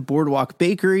to be the Boardwalk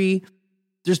Bakery.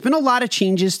 There's been a lot of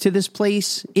changes to this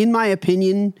place. In my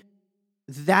opinion,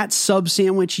 that sub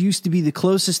sandwich used to be the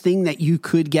closest thing that you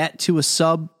could get to a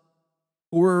sub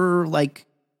or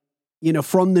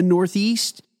from the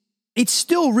Northeast. It's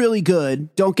still really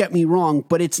good. Don't get me wrong,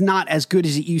 but it's not as good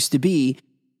as it used to be.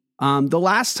 The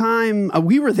last time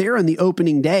we were there on the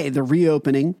opening day, the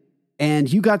reopening,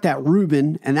 and you got that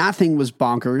Reuben and that thing was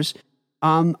bonkers.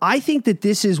 I think that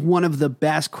this is one of the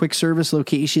best quick service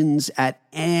locations at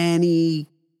any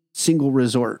single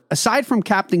resort. Aside from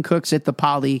Captain Cook's at the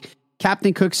Poly,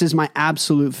 Captain Cook's is my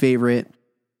absolute favorite.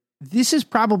 This is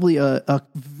probably a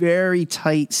very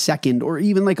tight second or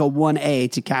even like a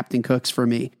 1A to Captain Cook's for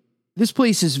me. This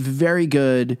place is very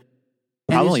good.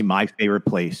 Probably my favorite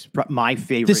place. My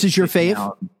favorite. This is your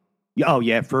fave? Oh,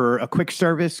 yeah. For a quick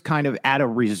service kind of at a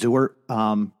resort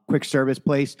quick service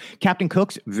place. Captain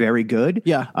Cook's, very good.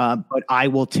 Yeah. But I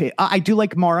will take, I do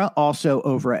like Mara also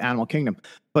over at Animal Kingdom.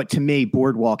 But to me,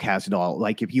 Boardwalk has it all.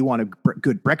 Like if you want a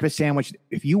good breakfast sandwich,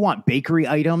 if you want bakery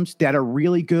items that are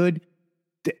really good,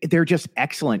 they're just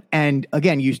excellent. And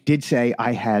again, you did say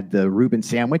I had the Reuben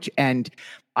sandwich, and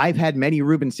I've had many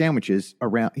Reuben sandwiches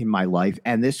around in my life,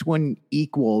 and this one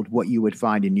equaled what you would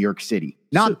find in New York City.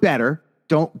 Not better.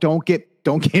 Don't get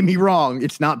me wrong.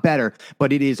 It's not better,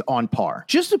 but it is on par.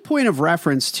 Just a point of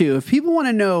reference too. If people want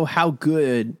to know how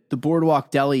good the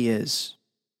Boardwalk Deli is,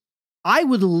 I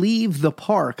would leave the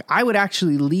park. I would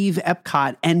actually leave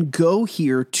Epcot and go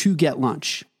here to get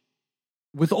lunch.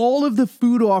 With all of the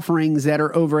food offerings that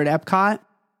are over at Epcot,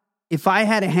 if I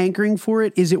had a hankering for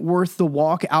it, is it worth the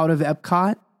walk out of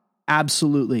Epcot?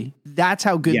 Absolutely. That's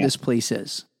how good this place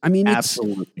is. I mean,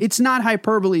 it's not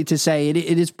hyperbole to say it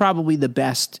is probably the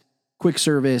best quick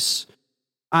service.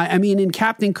 I mean, in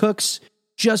Captain Cook's,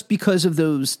 just because of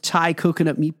those Thai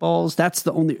coconut meatballs, that's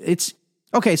the only,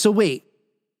 okay. So wait,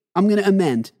 I'm going to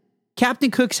amend.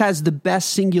 Captain Cook's has the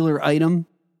best singular item.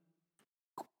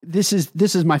 This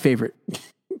is my favorite.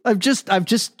 I've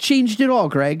just changed it all,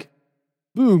 Greg.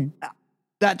 Boom.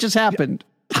 That just happened.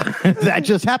 That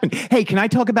just happened. Hey, can I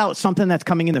talk about something that's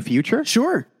coming in the future?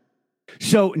 Sure.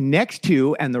 So next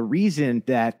to, and the reason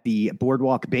that the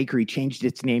Boardwalk Bakery changed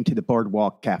its name to the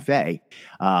Boardwalk Cafe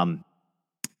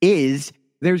is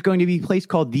there's going to be a place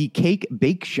called the Cake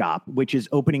Bake Shop, which is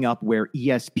opening up where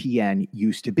ESPN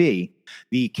used to be.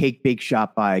 The Cake Bake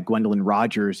Shop by Gwendolyn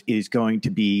Rogers is going to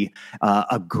be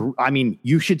I mean,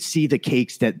 you should see the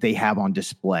cakes that they have on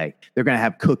display. They're going to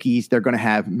have cookies. They're going to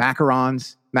have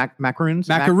macarons. Macaroon.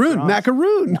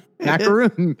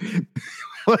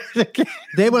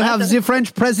 They will have the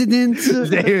French president.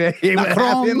 They will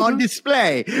have him on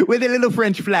display with a little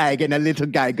French flag and a little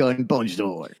guy going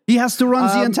bonjour. He has to run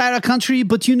the entire country,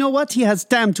 but you know what? He has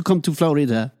time to come to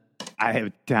Florida. I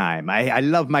have time. I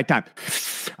love my time.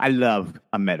 I love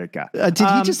America. Did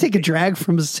he just take a drag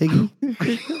from a ciggy?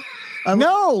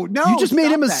 No. You just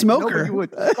made him a smoker.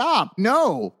 Stop.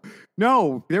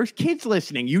 No, there's kids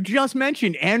listening. You just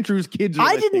mentioned Andrew's kids.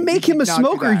 I didn't make him a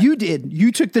smoker. You did.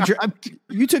 You took the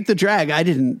you took the drag. I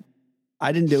didn't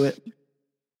do it.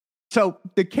 So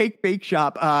the Cake Bake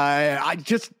Shop,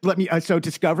 so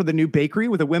discover the new bakery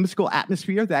with a whimsical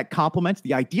atmosphere that complements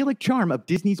the idyllic charm of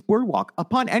Disney's Boardwalk.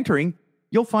 Upon entering,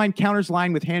 you'll find counters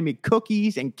lined with handmade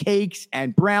cookies and cakes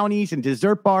and brownies and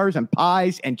dessert bars and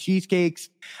pies and cheesecakes.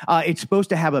 It's supposed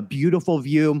to have a beautiful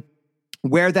view.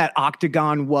 Where that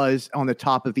octagon was on the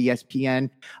top of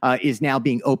ESPN is now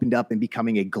being opened up and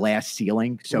becoming a glass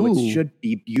ceiling. So It should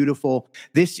be beautiful.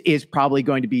 This is probably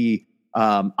going to be,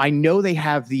 I know they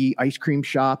have the ice cream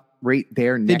shop right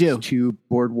there next to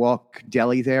Boardwalk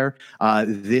Deli there.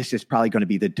 This is probably going to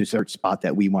be the dessert spot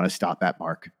that we want to stop at,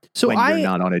 Mark, when you're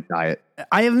not on a diet.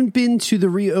 I haven't been to the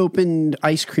reopened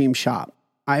ice cream shop.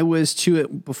 I was to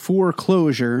it before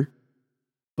closure,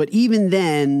 but even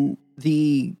then,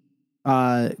 the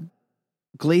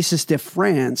Glacis de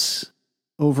France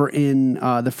over in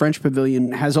the French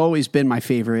Pavilion has always been my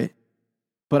favorite,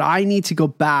 but I need to go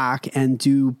back and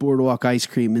do Boardwalk ice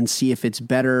cream and see if it's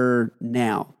better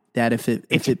now. That if it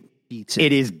beats it.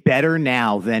 It is better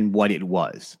now than what it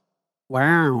was.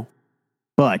 Wow.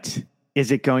 But is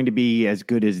it going to be as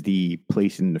good as the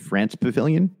place in the France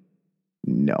Pavilion?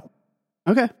 No.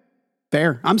 Okay.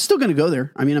 Fair. I'm still going to go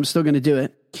there. I mean, I'm still going to do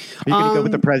it. Are you going to go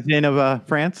with the president of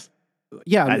France?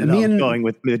 Yeah, going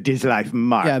with the Dis Life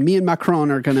Mark. Yeah, me and Macron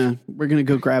we're gonna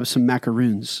go grab some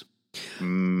macaroons.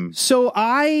 So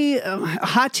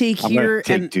hot take here,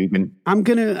 and Dugan. I'm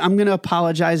gonna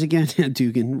apologize again.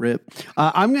 Dugan, rip.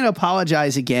 I'm gonna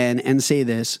apologize again and say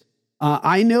this.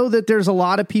 I know that there's a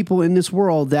lot of people in this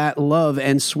world that love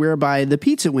and swear by the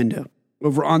pizza window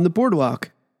over on the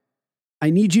Boardwalk. I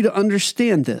need you to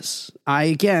understand this. I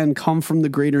again come from the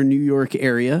greater New York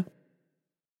area.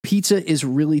 Pizza is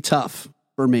really tough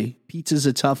for me. Pizza is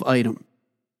a tough item.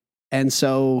 And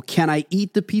so can I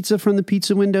eat the pizza from the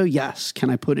pizza window? Yes. Can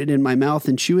I put it in my mouth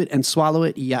and chew it and swallow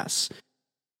it? Yes.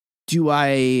 Do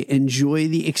I enjoy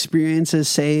the experience as,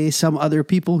 say, some other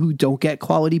people who don't get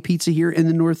quality pizza here in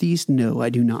the Northeast? No, I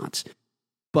do not.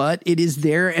 But it is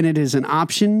there and it is an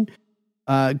option.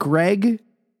 Greg,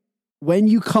 when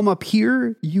you come up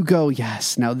here, you go,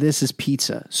 yes, now this is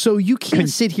pizza. So you can't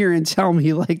sit here and tell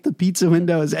me like the pizza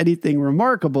window is anything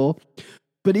remarkable,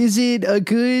 but is it a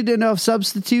good enough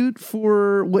substitute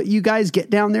for what you guys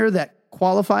get down there that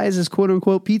qualifies as quote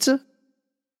unquote pizza?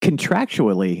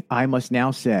 Contractually, I must now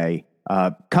say,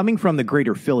 coming from the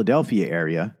greater Philadelphia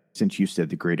area, since you said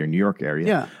the greater New York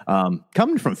area,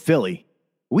 coming from Philly,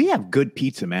 we have good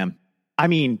pizza, man. I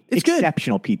mean, it's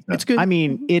exceptional pizza. It's good. I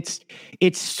mean, it's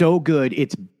so good.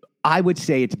 I would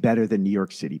say it's better than New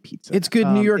York City pizza. It's good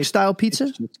New York style pizza.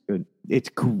 It's good. It's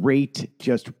great.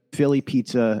 Just Philly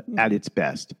pizza at its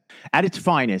best, at its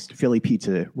finest. Philly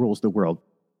pizza rules the world.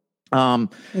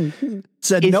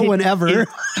 Said no one ever.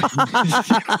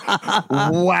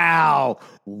 Wow,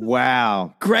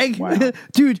 Greg, wow.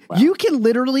 Dude, wow. You can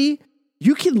literally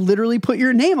put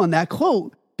your name on that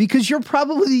quote. Because you're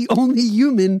probably the only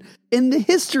human in the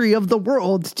history of the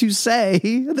world to say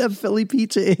that Philly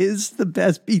pizza is the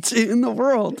best pizza in the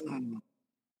world.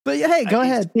 But hey, go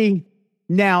ahead.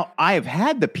 Now, I have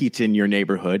had the pizza in your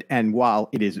neighborhood, and while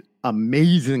it is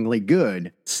amazingly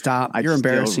good, you're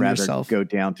embarrassing yourself. Go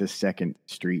down to 2nd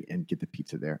Street and get the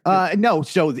pizza there. No,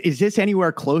 so is this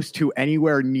anywhere close to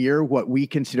anywhere near what we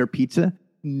consider pizza?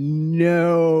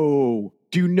 No.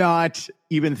 Do not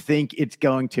even think it's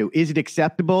going to. Is it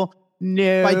acceptable?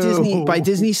 No. By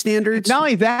Disney standards? Not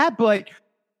only that, but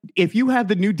if you have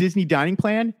the new Disney dining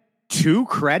plan, 2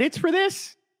 credits for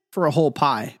this? For a whole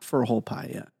pie.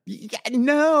 Yeah,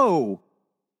 no.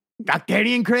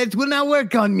 Octarian credits will not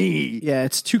work on me. Yeah,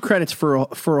 it's 2 credits for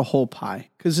a whole pie.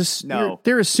 Because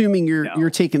they're assuming you're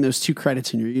taking those 2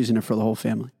 credits and you're using it for the whole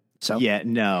family. So yeah,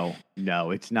 no,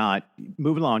 it's not.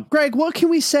 Moving on. Greg, what can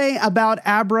we say about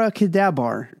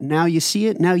abracadabra? Now you see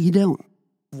it, now you don't.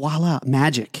 Voila,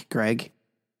 magic, Greg.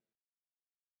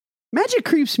 Magic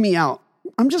creeps me out.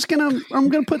 I'm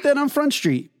gonna put that on Front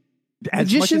Street.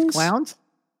 As much as clowns?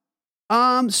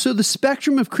 So the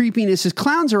spectrum of creepiness is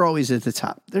clowns are always at the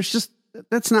top.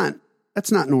 That's not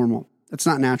normal. That's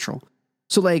not natural.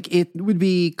 So like it would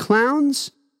be clowns,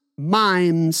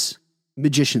 mimes,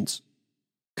 magicians.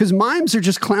 Because mimes are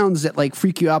just clowns that like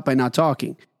freak you out by not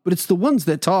talking, but it's the ones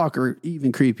that talk are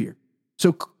even creepier.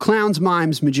 So clowns,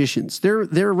 mimes, magicians, they're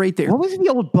right there. What was the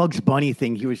old Bugs Bunny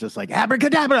thing? He was just like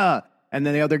abracadabra, and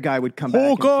then the other guy would come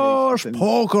back. Pocus.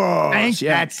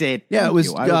 Yeah. That's it. Yeah, it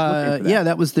was.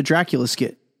 That was the Dracula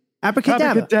skit.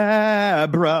 Abracadabra.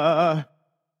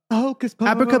 Hocus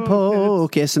pocus.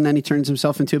 Abracapocus, and then he turns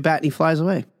himself into a bat and he flies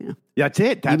away. Yeah, that's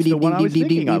it. That's the one I was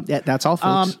thinking of. That's all,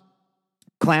 folks.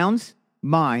 Clowns,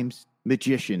 mimes,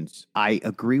 magicians. I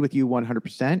agree with you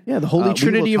 100%. Yeah, the holy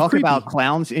trinity of creepy. We'll talk about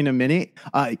clowns in a minute.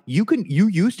 You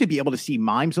used to be able to see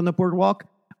mimes on the boardwalk.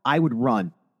 I would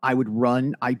run.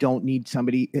 I don't need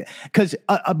somebody because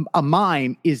a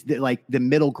mime is like the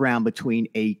middle ground between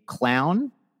a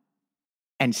clown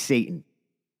and Satan.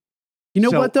 You know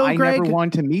what though, Greg? I never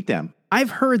wanted to meet them. I've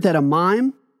heard that a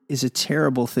mime is a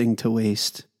terrible thing to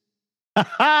waste.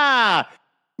 Ha!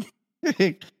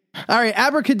 All right,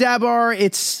 abracadabra.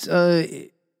 It's a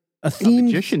themed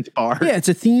magician's bar. Yeah, it's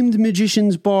a themed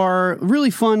magician's bar. Really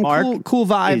fun, Mark, cool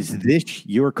vibe. Is this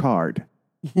your card?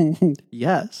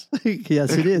 Yes,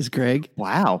 yes, it is, Greg.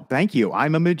 Wow, thank you.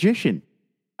 I'm a magician.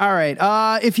 All right.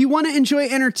 If you want to enjoy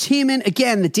entertainment,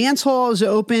 again, the dance hall is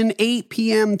open 8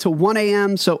 p.m. to 1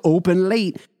 a.m., so open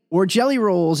late. Or Jelly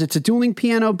Rolls, it's a dueling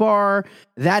piano bar.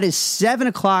 That is 7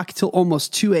 o'clock till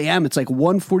almost 2 a.m. It's like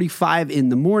 1:45 in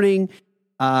the morning.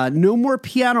 No more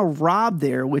Piano Rob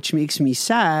there, which makes me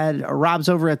sad. Rob's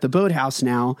over at the Boathouse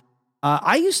now.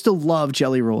 I used to love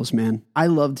Jelly Rolls, man. I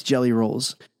loved Jelly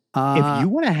Rolls. If you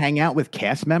want to hang out with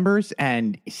cast members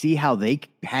and see how they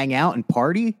hang out and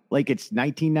party like it's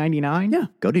 1999,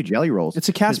 go to Jelly Rolls. It's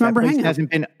a cast member hangout. It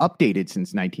hasn't been updated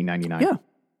since 1999. Yeah.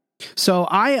 So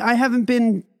I haven't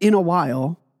been in a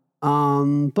while,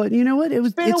 but you know what?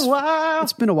 It's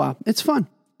been a while. It's fun.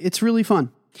 It's really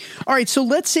fun. All right, so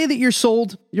let's say that you're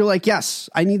sold. You're like, yes,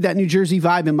 I need that New Jersey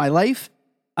vibe in my life.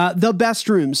 The best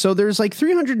rooms. So there's like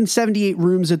 378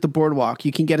 rooms at the Boardwalk.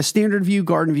 You can get a standard view,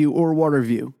 garden view, or water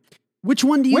view. Which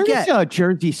one do you get? Where does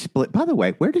Jersey split? By the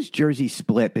way, where does Jersey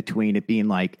split between it being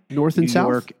like North and South?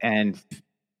 New York and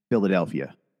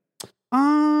Philadelphia?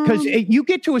 Because you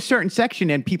get to a certain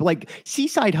section and people like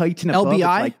Seaside Heights and above, LBI. It's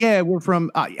like, yeah, we're from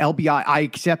LBI. I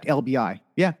accept LBI.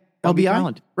 Yeah, LBI.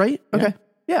 Island. Right? Okay.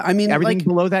 Yeah, I mean, everything like,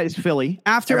 below that is Philly.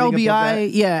 After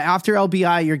LBI, after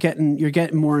LBI, you're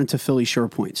getting more into Philly Shore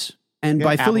points. And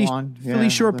by Philly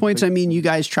Shore points, I mean you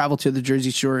guys travel to the Jersey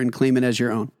Shore and claim it as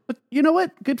your own. But you know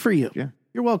what? Good for you. Yeah.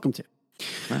 You're welcome to.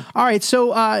 Yeah. All right.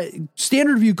 So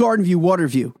standard view, garden view, water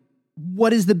view.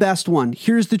 What is the best one?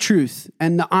 Here's the truth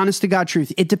and the honest to God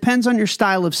truth. It depends on your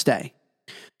style of stay.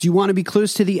 Do you want to be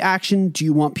close to the action? Do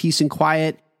you want peace and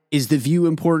quiet? Is the view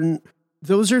important?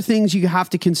 Those are things you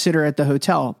have to consider at the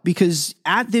hotel, because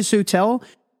at this hotel,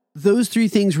 those 3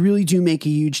 things really do make a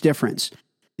huge difference.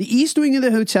 The east wing of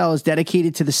the hotel is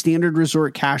dedicated to the standard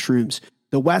resort cash rooms.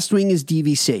 The west wing is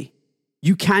DVC.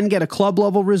 You can get a club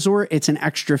level resort. It's an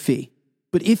extra fee.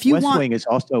 But if you West wing is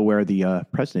also where the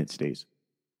president stays.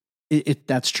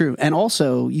 That's true. And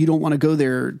also, you don't want to go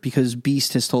there because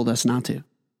Beast has told us not to.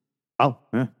 Oh,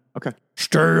 yeah. Okay.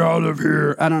 Stay out of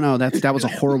here. I don't know. That was a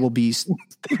horrible Beast.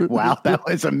 Wow, that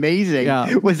was amazing.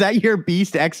 Yeah. Was that your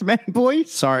Beast X-Men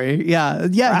voice? Sorry. Yeah.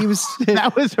 Yeah, he was.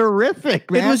 That was horrific,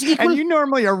 man. It was equal, and you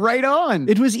normally are right on.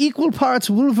 It was equal parts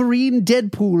Wolverine,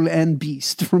 Deadpool, and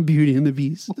Beast from Beauty and the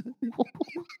Beast.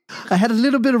 I had a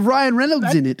little bit of Ryan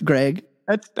Reynolds in it, Greg.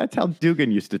 That's how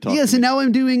Dugan used to talk. Yes, and now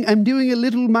I'm doing a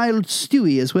little mild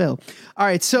Stewie as well. All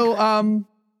right, so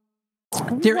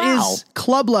there is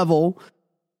club level.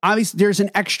 Obviously, there's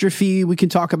an extra fee. We can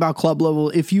talk about club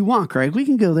level if you want, Greg. We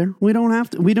can go there. We don't have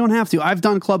to. I've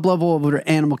done club level over at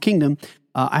Animal Kingdom.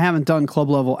 I haven't done club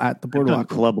level at the Boardwalk. I've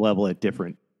done club level at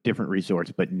different different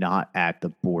resorts, but not at the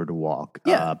Boardwalk.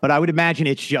 Yeah. But I would imagine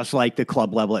it's just like the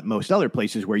club level at most other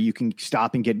places where you can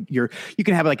stop and you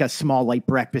can have like a small light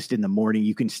breakfast in the morning.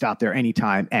 You can stop there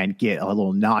anytime and get a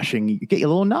little noshing, get a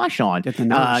little nosh on. Get the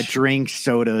nosh. Drinks,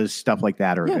 sodas, stuff like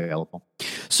that are available.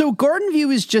 So Garden View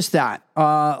is just that.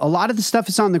 A lot of the stuff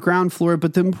is on the ground floor,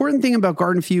 but the important thing about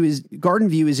Garden View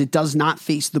is it does not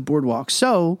face the Boardwalk.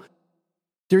 So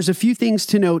there's a few things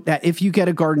to note that if you get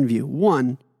a Garden View,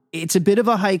 one, it's a bit of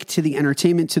a hike to the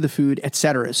entertainment, to the food,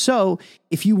 etc. So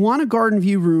if you want a Garden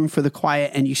View room for the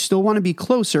quiet and you still want to be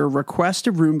closer, request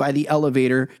a room by the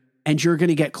elevator and you're going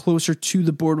to get closer to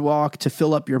the Boardwalk to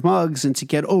fill up your mugs and to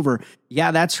get over.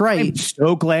 Yeah, that's right. I'm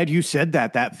so glad you said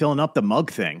that filling up the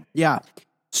mug thing. Yeah.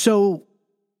 So,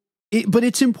 but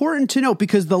it's important to note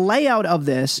because the layout of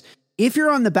this, if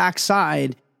you're on the back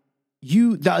side,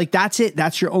 that's it.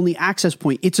 That's your only access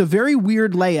point. It's a very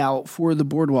weird layout for the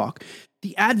Boardwalk.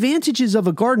 The advantages of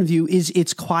a Garden View is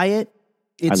it's quiet.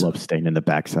 I love staying in the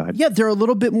backside. Yeah, they're a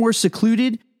little bit more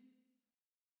secluded.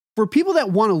 For people that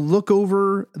want to look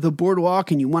over the Boardwalk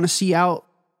and you want to see out,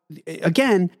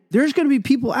 again, there's going to be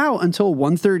people out until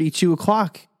 1:30, 2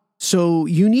 o'clock. So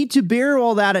you need to bear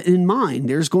all that in mind.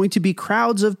 There's going to be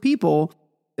crowds of people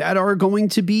that are going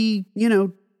to be,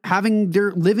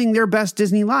 living their best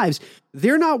Disney lives.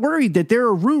 They're not worried that there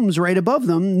are rooms right above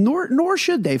them, nor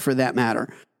should they for that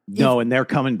matter. No, and they're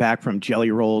coming back from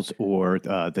Jelly Rolls or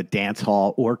the dance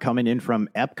hall or coming in from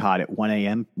Epcot at 1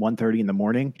 a.m., 1:30 in the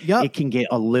morning. Yep. It can get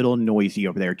a little noisy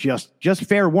over there. Just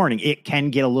fair warning. It can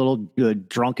get a little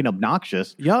drunk and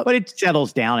obnoxious, but it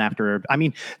settles down after. I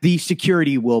mean, the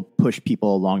security will push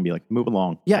people along, be like, move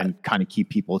along, and kind of keep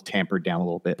people tampered down a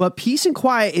little bit. But peace and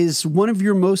quiet is one of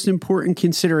your most important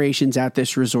considerations at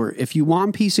this resort. If you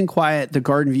want peace and quiet, the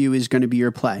Garden View is going to be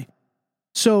your play.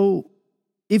 So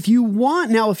if you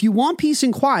want peace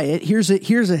and quiet, here's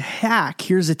a hack,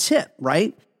 here's a tip,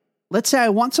 right? Let's say I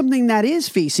want something that is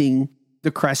facing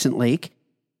the Crescent Lake,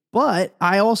 but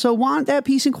I also want that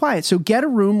peace and quiet. So get a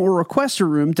room or request a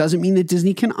room. Doesn't mean that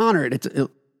Disney can honor it.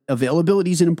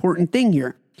 Availability is an important thing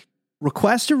here.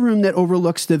 Request a room that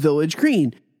overlooks the Village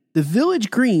Green. The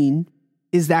Village Green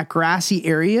is that grassy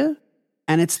area,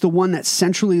 and it's the one that's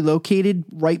centrally located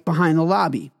right behind the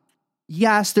lobby.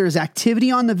 Yes, there's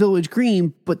activity on the Village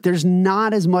Green, but there's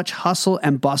not as much hustle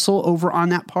and bustle over on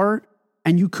that part.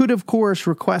 And you could, of course,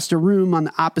 request a room on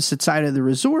the opposite side of the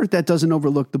resort that doesn't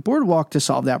overlook the Boardwalk to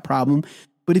solve that problem.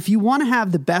 But if you want to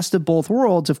have the best of both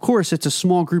worlds, of course, it's a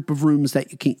small group of rooms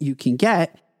that you can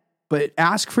get. But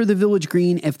ask for the Village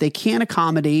Green. If they can't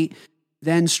accommodate,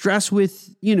 then stress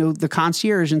with, the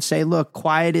concierge and say, look,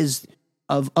 quiet is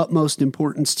of utmost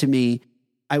importance to me.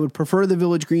 I would prefer the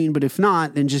Village Green, but if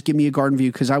not, then just give me a Garden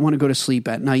View because I want to go to sleep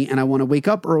at night and I want to wake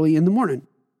up early in the morning.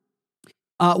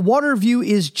 Water View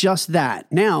is just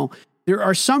that. Now, there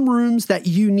are some rooms that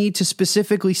you need to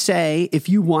specifically say if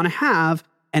you want to have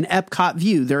an Epcot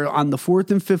view. They're on the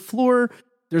 4th and 5th floor.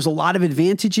 There's a lot of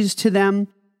advantages to them.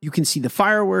 You can see the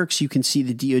fireworks. You can see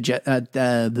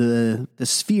the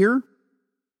sphere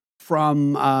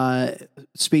from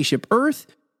Spaceship Earth.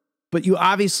 But you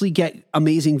obviously get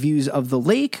amazing views of the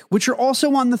lake, which are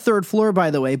also on the 3rd floor,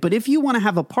 by the way. But if you want to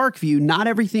have a park view, not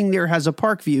everything there has a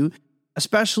park view,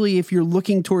 especially if you're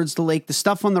looking towards the lake. The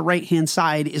stuff on the right-hand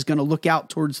side is going to look out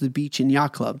towards the beach and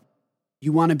yacht club.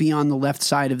 You want to be on the left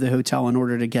side of the hotel in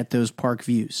order to get those park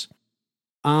views.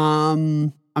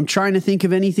 I'm trying to think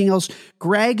of anything else.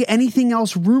 Greg, anything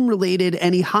else room-related?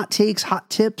 Any hot takes, hot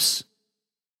tips?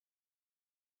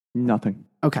 Nothing.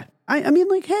 Okay. I mean,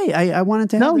 hey, I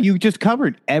wanted to. No, you just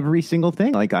covered every single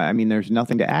thing. There's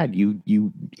nothing to add. You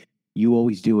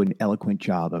always do an eloquent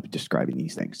job of describing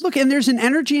these things. Look, and there's an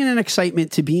energy and an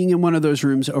excitement to being in one of those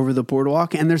rooms over the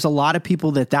Boardwalk, and there's a lot of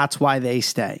people that's why they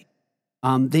stay.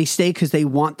 They stay because they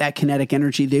want that kinetic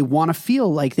energy. They want to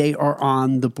feel like they are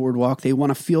on the Boardwalk. They want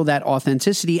to feel that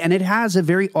authenticity, and it has a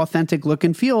very authentic look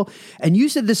and feel. And you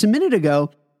said this a minute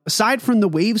ago. Aside from the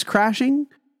waves crashing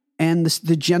and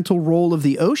the gentle roll of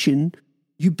the ocean,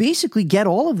 you basically get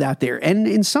all of that there. And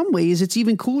in some ways, it's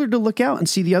even cooler to look out and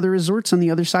see the other resorts on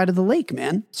the other side of the lake,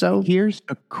 man. So here's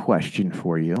a question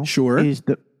for you. Sure.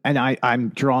 I'm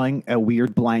drawing a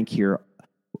weird blank here.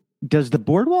 Does the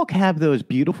Boardwalk have those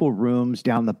beautiful rooms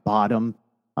down the bottom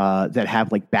that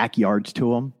have backyards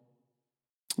to them?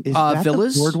 Is that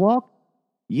villas? The Boardwalk?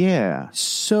 Yeah.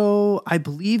 So I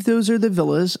believe those are the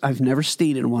villas. I've never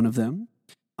stayed in one of them.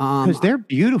 Because they're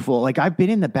beautiful. I've been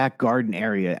in the back garden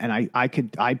area, and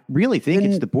I really think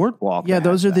it's the Boardwalk. Yeah,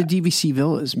 those are the DVC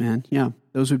villas, man. Yeah,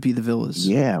 those would be the villas.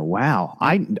 Yeah, wow.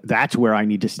 That's where I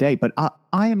need to stay, but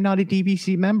I am not a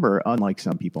DVC member, unlike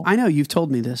some people. I know, you've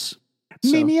told me this.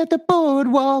 So. Meet me at the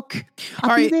Boardwalk.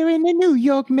 I'll be there in the New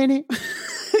York minute.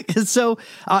 So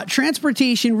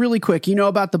transportation, really quick, you know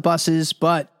about the buses,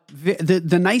 but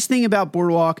the nice thing about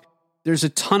Boardwalk, there's a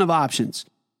ton of options.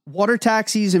 Water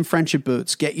taxis and friendship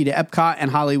boats get you to Epcot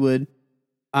and Hollywood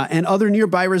and other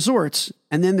nearby resorts.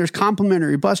 And then there's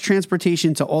complimentary bus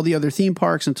transportation to all the other theme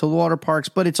parks and to the water parks.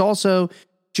 But it's also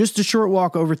just a short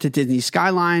walk over to Disney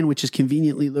Skyline, which is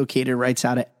conveniently located right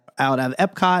out of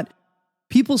Epcot.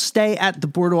 People stay at the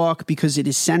Boardwalk because it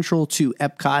is central to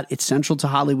Epcot. It's central to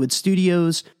Hollywood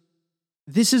Studios.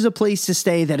 This is a place to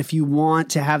stay that if you want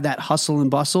to have that hustle and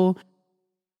bustle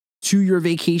to your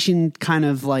vacation, kind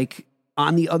of like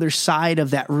on the other side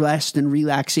of that rest and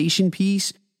relaxation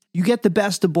piece, you get the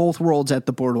best of both worlds at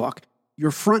the Boardwalk.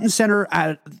 You're front and center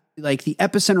at like the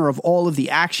epicenter of all of the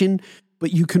action,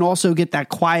 but you can also get that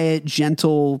quiet,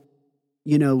 gentle,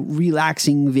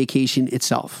 relaxing vacation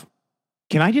itself.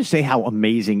 Can I just say how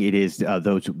amazing it is,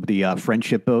 the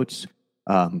friendship boats?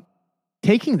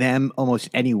 Taking them almost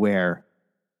anywhere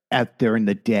during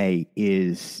the day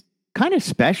is kind of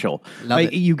special.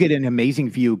 You get an amazing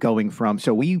view going from,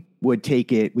 so we would go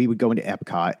into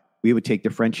Epcot. We would take the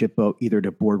friendship boat either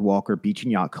to Boardwalk or Beach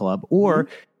and Yacht Club, or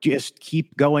just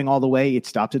keep going all the way. It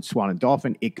stops at Swan and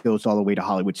Dolphin. It goes all the way to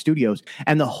Hollywood Studios.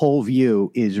 And the whole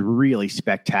view is really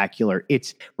spectacular.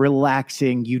 It's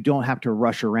relaxing. You don't have to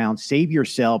rush around. Save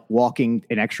yourself walking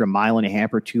an extra 1.5 miles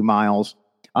or 2 miles,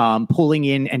 pulling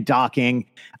in and docking.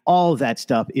 All of that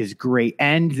stuff is great.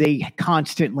 And they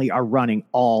constantly are running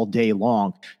all day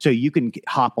long. So you can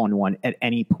hop on one at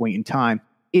any point in time.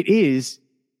 It is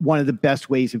one of the best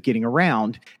ways of getting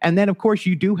around. And then, of course,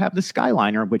 you do have the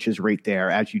Skyliner, which is right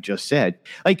there, as you just said.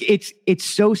 Like, it's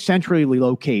so centrally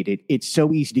located. It's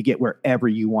so easy to get wherever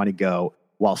you want to go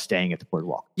while staying at the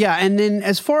Boardwalk. Yeah, and then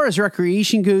as far as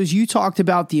recreation goes, you talked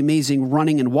about the amazing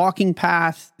running and walking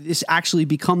path. This actually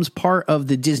becomes part of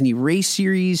the Disney Race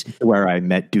series. Where I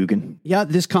met Dugan. Yeah,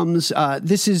 this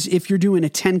is, if you're doing a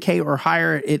 10K or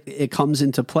higher, it comes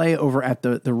into play over at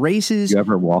the races. You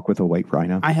ever walk with a white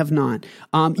rhino? I have not.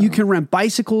 You can rent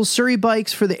bicycles, Surrey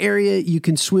bikes for the area. You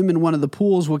can swim in one of the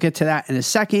pools. We'll get to that in a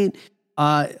second.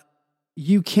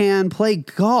 You can play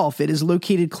golf. It is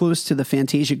located close to the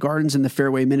Fantasia Gardens and the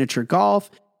Fairway Miniature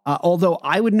Golf. Although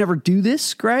I would never do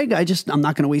this, Greg. I'm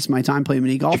not going to waste my time playing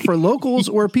mini golf. For locals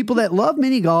or people that love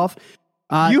mini golf,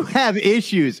 you have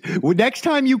issues. Next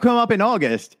time you come up in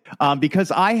August, because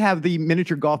I have the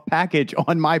miniature golf package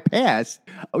on my pass,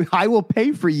 I will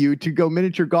pay for you to go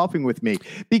miniature golfing with me.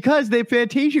 Because the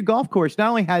Fantasia Golf Course not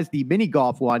only has the mini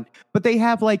golf one, but they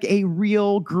have like a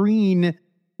real green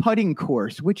putting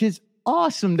course, which is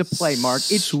awesome to play, Mark.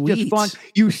 It's just fun.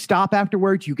 You stop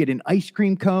afterwards, you get an ice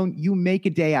cream cone, you make a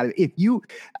day out of it.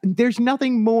 There's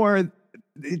nothing more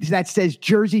that says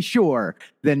Jersey Shore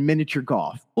than miniature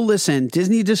golf. Well, listen,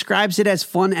 Disney describes it as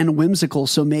fun and whimsical,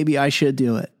 so maybe I should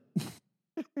do it.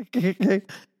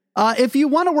 If you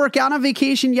want to work out on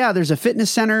vacation, yeah, there's a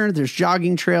fitness center, there's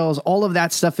jogging trails, all of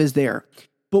that stuff is there.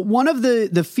 But one of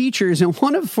the features, and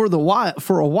for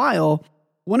a while,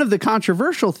 one of the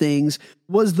controversial things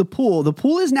was the pool. The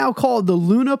pool is now called the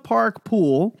Luna Park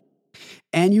Pool.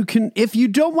 And you can, if you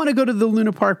don't want to go to the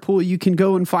Luna Park Pool, you can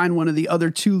go and find one of the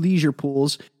other 2 leisure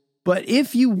pools. But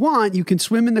if you want, you can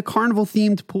swim in the carnival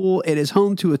themed pool. It is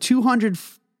home to a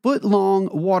 200-foot long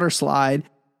water slide,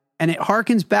 and it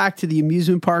harkens back to the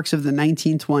amusement parks of the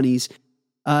 1920s.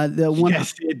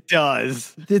 Yes, it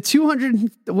does. The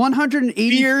 184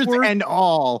 beers and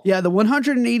all. Yeah, the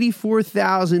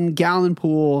 184,000 gallon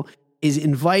pool is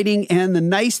inviting, and the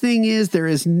nice thing is there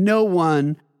is no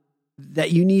one that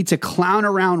you need to clown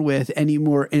around with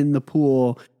anymore in the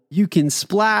pool. You can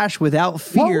splash without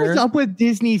fear. What was up with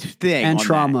Disney's thing and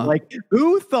trauma? That? Like,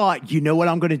 who thought, you know what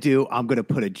I'm going to do? I'm going to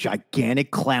put a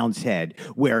gigantic clown's head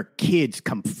where kids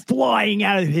come flying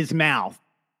out of his mouth.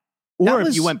 Or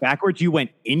if you went backwards, you went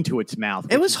into its mouth.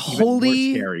 It was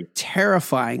wholly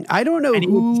terrifying. I don't know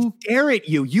who would stare at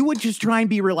you. You would just try and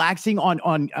be relaxing on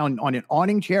an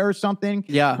awning chair or something.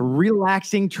 Yeah,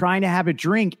 relaxing, trying to have a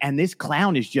drink, and this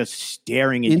clown is just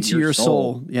staring into your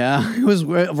soul. Yeah, it was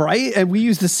right, and we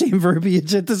used the same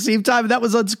verbiage at the same time. That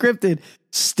was unscripted.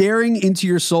 Staring into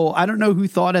your soul. I don't know who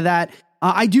thought of that.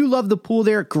 I do love the pool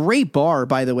there. Great bar,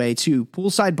 by the way, too.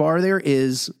 Poolside bar there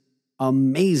is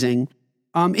amazing.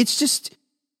 It's just,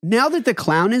 now that the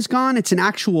clown is gone, it's an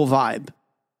actual vibe.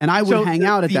 And I would hang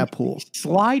out at that pool.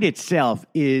 Slide itself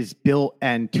is built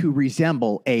and to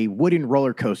resemble a wooden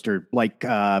roller coaster like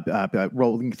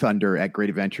Rolling Thunder at Great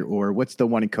Adventure, or what's the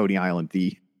one in Coney Island?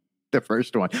 The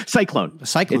first one, Cyclone.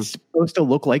 Cyclone. It's supposed to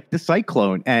look like the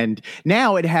Cyclone, and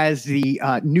now it has the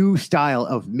new style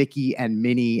of Mickey and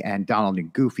Minnie and Donald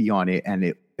and Goofy on it,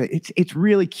 and it's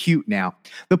really cute now.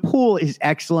 The pool is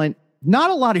excellent.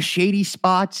 Not a lot of shady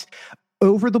spots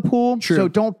over the pool, so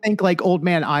don't think like Old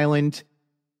Man Island,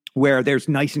 where there's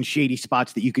nice and shady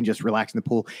spots that you can just relax in the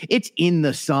pool. It's in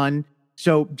the sun.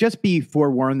 So just be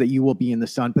forewarned that you will be in the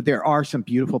sun, but there are some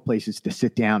beautiful places to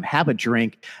sit down, have a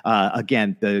drink.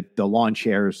 Again, the lawn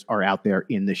chairs are out there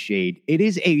in the shade.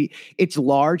 It's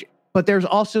large, but there's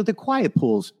also the quiet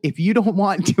pools. If you don't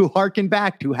want to harken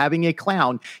back to having a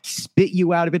clown spit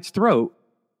you out of its throat,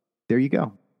 there you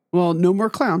go. Well, no more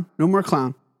clown. No more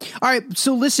clown. All right.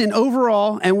 So listen,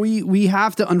 overall, and we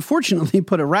have to unfortunately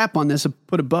put a wrap on this,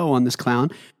 put a bow on this clown.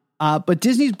 But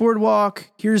Disney's Boardwalk,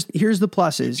 here's the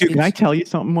pluses. Dude, can I tell you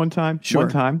something one time? Sure. One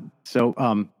time. So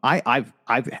I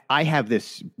have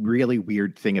this really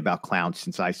weird thing about clowns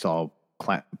since I saw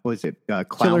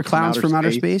Killer Clowns from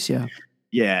Outer Space? Yeah.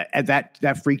 Yeah, and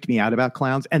that freaked me out about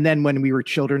clowns. And then when we were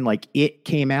children, like It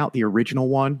came out, the original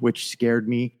one, which scared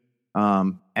me.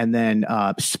 And then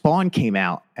Spawn came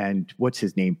out, and what's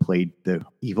his name played the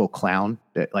evil clown.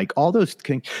 Like all those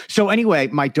things. So anyway,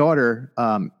 my daughter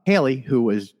Haley, who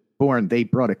was born, they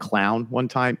brought a clown one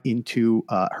time into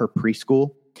her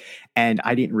preschool, and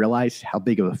I didn't realize how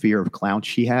big of a fear of clowns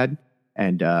she had.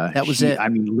 And that was it. I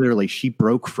mean, literally, she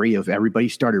broke free of everybody,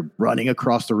 started running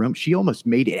across the room. She almost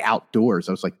made it outdoors.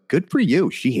 I was like, good for you.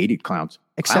 She hated clowns.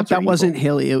 Except that wasn't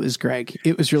Haley. It was Greg.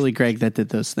 It was really Greg that did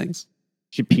those things.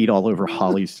 She peed all over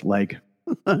Holly's leg.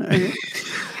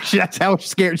 That's how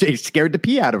scared the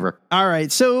pee out of her. All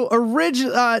right. So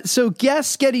so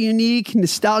guests get a unique,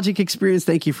 nostalgic experience.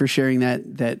 Thank you for sharing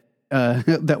that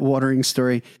watering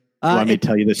story. Want me to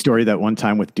tell you the story that one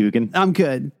time with Dugan? I'm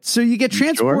good. So you get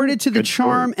transported to the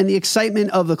charm and the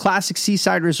excitement of the classic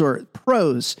seaside resort.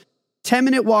 Pros: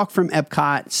 10-minute walk from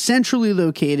Epcot, centrally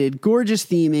located, gorgeous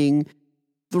theming,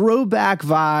 throwback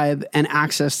vibe, and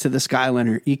access to the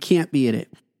Skyliner. You can't beat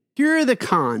it. Here are the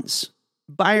cons.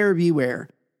 Buyer beware.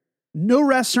 No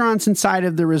restaurants inside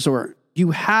of the resort. You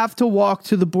have to walk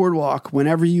to the boardwalk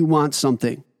whenever you want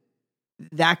something.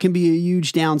 That can be a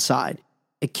huge downside.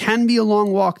 It can be a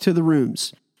long walk to the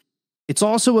rooms. It's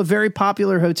also a very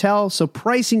popular hotel, so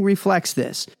pricing reflects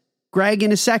this. Greg,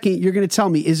 in a second, you're going to tell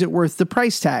me, is it worth the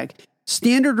price tag?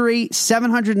 Standard rate,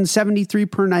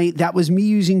 $773 per night. That was me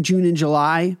using June and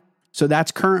July, so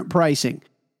that's current pricing.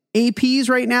 APs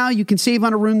right now, you can save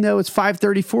on a room, though. It's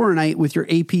 $534 a night with your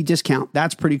AP discount.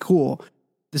 That's pretty cool.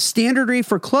 The standard rate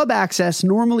for club access,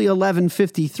 normally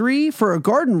 $1153 for a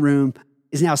garden room,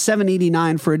 is now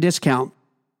 $789 for a discount.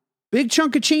 Big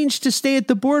chunk of change to stay at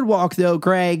the boardwalk, though,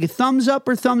 Greg. Thumbs up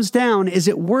or thumbs down? Is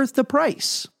it worth the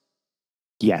price?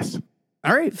 Yes.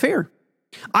 All right, fair.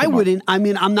 I wouldn't. I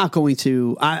mean, I'm not going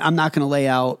to. I'm not going to lay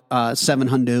out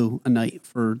 $700 a night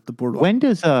for the boardwalk. When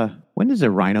does a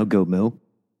rhino go moo?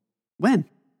 When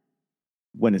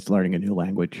it's learning a new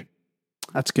language.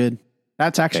 That's good.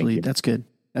 That's good.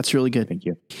 That's really good. Thank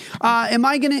you. Am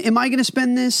I gonna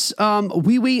spend this?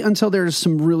 We wait until there's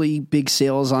some really big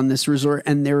sales on this resort,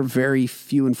 and they're very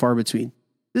few and far between.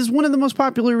 This is one of the most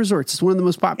popular resorts. It's one of the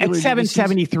most popular. At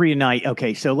 $773 a night.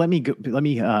 Okay, so let me.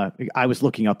 I was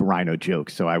looking up rhino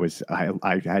jokes, so I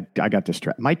got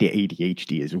distracted. My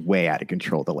ADHD is way out of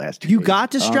control the last 2 days. You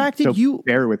got distracted. So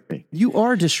bear with me. You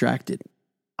are distracted.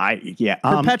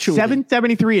 Perpetually.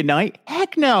 $773 a night.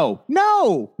 Heck no.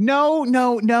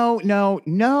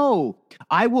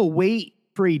 I will wait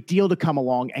for a deal to come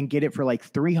along and get it for like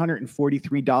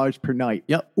 $343 per night.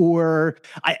 Yep. Or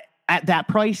at that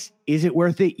price, is it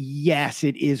worth it? Yes,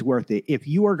 it is worth it. If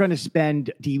you are going to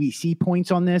spend DVC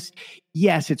points on this,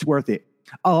 yes, it's worth it.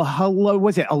 Hello,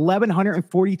 was it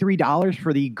 $1,143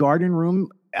 for the garden room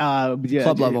club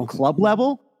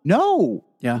level? No.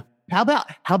 Yeah. How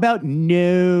about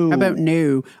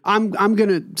no? I'm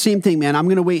gonna same thing, man. I'm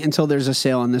gonna wait until there's a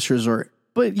sale on this resort.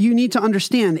 But you need to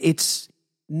understand, it's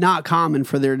not common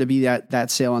for there to be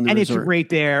that sale on the resort. And it's right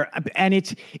there. And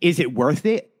is it worth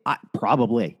it?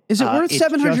 Probably. Is it worth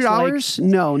 $700?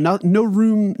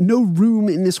 No room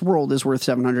in this world is worth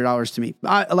 $700 to me.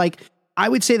 I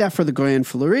would say that for the Grand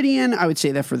Floridian. I would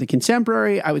say that for the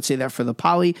Contemporary. I would say that for the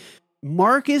Poly.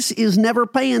 Marcus is never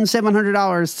paying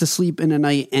 $700 to sleep in a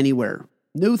night anywhere.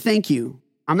 No, thank you.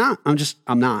 I'm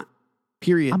not.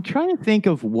 Period. I'm trying to think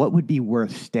of what would be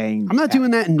worth staying. I'm not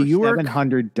doing that in New York.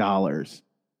 $700.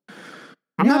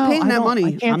 I'm not paying that money.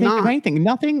 I can't think of anything.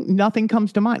 Nothing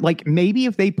comes to mind. Like maybe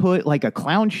if they put like a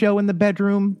clown show in the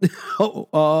bedroom.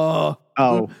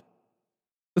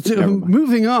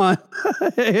 Moving on.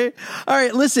 All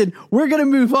right, listen, we're going to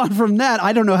move on from that.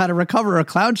 I don't know how to recover a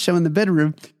clown show in the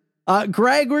bedroom.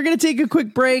 Greg, we're going to take a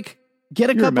quick break, get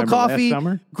a cup of coffee.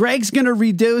 Greg's going to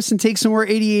redose and take some more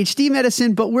ADHD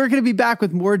medicine, but we're going to be back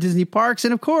with more Disney parks.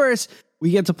 And of course,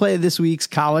 we get to play this week's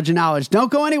College of Knowledge.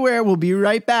 Don't go anywhere. We'll be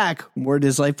right back. More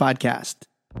Dis Life Podcast.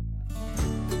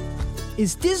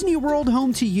 Is Disney World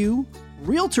home to you?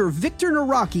 Realtor Victor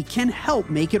Naraki can help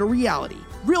make it a reality.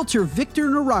 Realtor Victor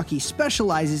Naraki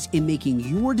specializes in making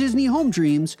your Disney home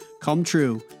dreams come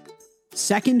true.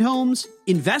 Second homes,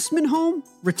 investment home,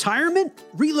 retirement,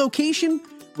 relocation.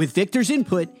 With Victor's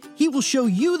input, he will show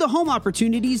you the home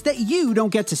opportunities that you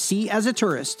don't get to see as a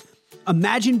tourist.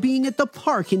 Imagine being at the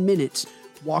park in minutes,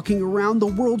 walking around the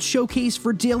World Showcase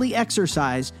for daily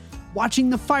exercise,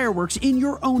 watching the fireworks in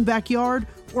your own backyard,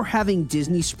 or having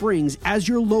Disney Springs as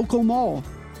your local mall.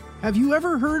 Have you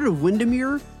ever heard of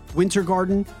Windermere, Winter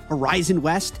Garden, Horizon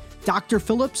West, Dr.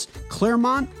 Phillips,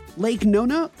 Claremont, Lake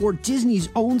Nona, or Disney's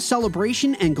own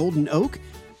Celebration and Golden Oak?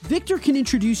 Victor can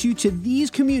introduce you to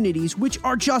these communities, which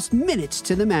are just minutes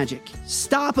to the magic.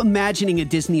 Stop imagining a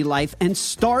Disney life and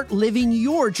start living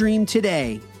your dream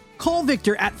today. Call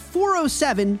Victor at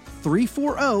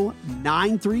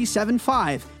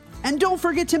 407-340-9375. And don't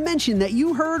forget to mention that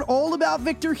you heard all about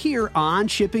Victor here on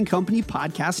Chip and Company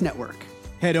Podcast Network.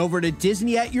 Head over to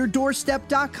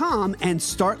DisneyAtYourDoorstep.com and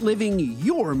start living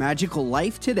your magical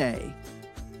life today.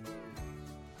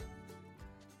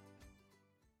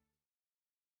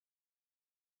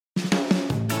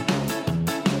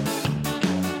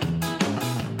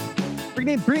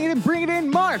 Bring it in,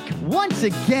 Mark. Once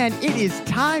again, it is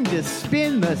time to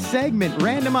spin the segment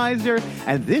randomizer.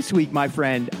 And this week, my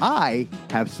friend, I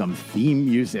have some theme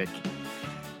music.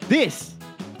 This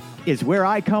is where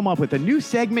I come up with a new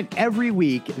segment every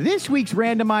week. This week's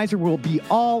randomizer will be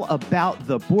all about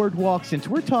the Boardwalk. Since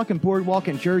we're talking Boardwalk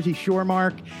and Jersey Shore,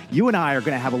 Mark, you and I are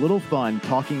going to have a little fun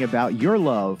talking about your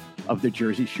love of the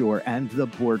Jersey Shore and the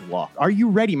Boardwalk. Are you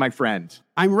ready, my friend?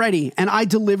 I'm ready, and I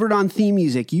delivered on theme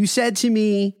music. You said to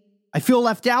me, I feel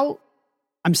left out.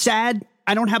 I'm sad.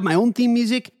 I don't have my own theme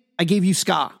music. I gave you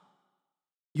ska.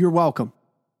 You're welcome.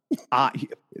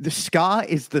 The ska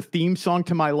is the theme song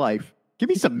to my life. Give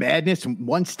me some madness,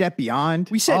 one step beyond.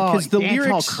 We said because the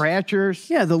lyrics, crashers.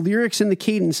 Yeah, the lyrics and the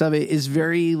cadence of it is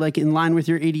very like in line with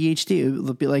your ADHD.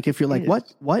 It'll be like if you're like,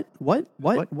 what?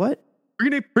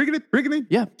 Bring it in.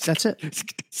 Yeah, that's it.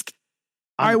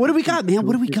 All right, what do we got, man?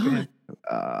 What do we got?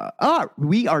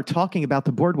 We are talking about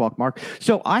the Boardwalk, Mark.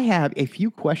 So I have a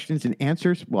few questions and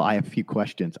answers. Well, I have a few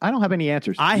questions. I don't have any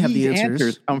answers. I have the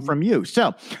answers. Come from you.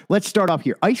 So let's start off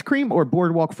here. Ice cream or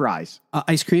Boardwalk fries?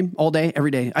 Ice cream all day, every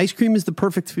day. Ice cream is the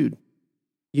perfect food.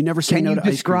 You never say no to ice cream. Can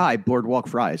you describe Boardwalk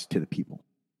fries to the people?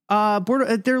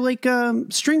 They're like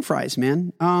string fries,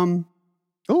 man.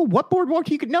 Oh, what Boardwalk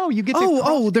you could know? You get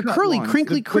the curly,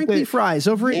 crinkly fries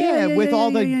over it. With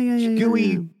all the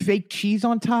gooey fake cheese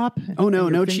on top. Oh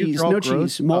no cheese,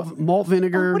 cheese. Malt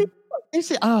vinegar.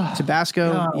 Is it?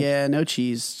 Tabasco. Yeah, no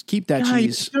cheese. Keep that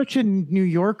cheese. You're such a New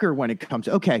Yorker when it comes.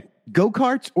 Okay,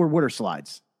 go-karts or water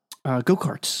slides?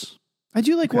 Go-karts. I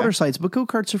do like water slides, but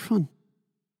go-karts are fun.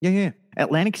 Yeah.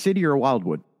 Atlantic City or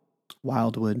Wildwood?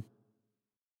 Wildwood.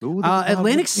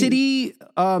 Atlantic City.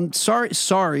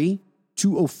 Sorry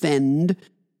to offend.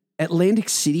 Atlantic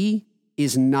City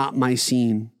is not my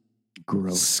scene.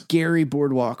 Gross. Scary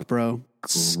boardwalk, bro.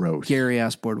 Gross. Scary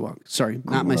ass boardwalk. Sorry,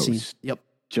 not my scene. Yep.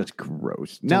 Just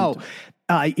gross. No.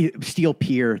 Steel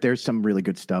Pier. There's some really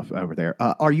good stuff over there.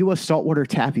 Are you a saltwater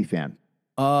taffy fan?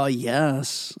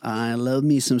 Yes. I love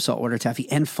me some saltwater taffy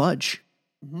and fudge.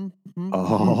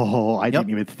 Oh, I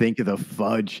didn't even think of the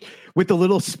fudge with the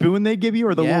little spoon they give you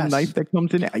or the little knife that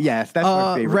comes in. Yes, that's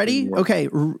my favorite. Ready? Okay.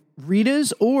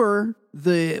 Rita's or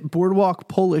the Boardwalk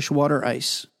Polish water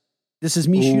ice. This is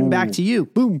me shooting back to you.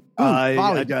 Boom.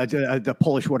 The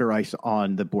Polish water ice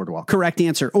on the Boardwalk. Correct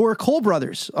answer. Or Cole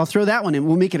Brothers. I'll throw that one in.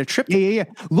 We'll make it a trip. Yeah.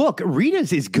 Look,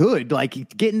 Rita's is good.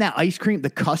 Like getting that ice cream, the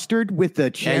custard with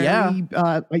the cherry.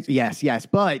 Yes.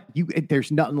 But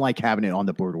there's nothing like having it on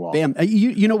the Boardwalk. Bam.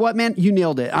 You know what, man? You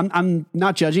nailed it. I'm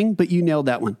not judging, but you nailed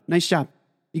that one. Nice job.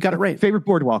 You got it right. Favorite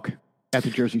Boardwalk at the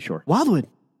Jersey Shore?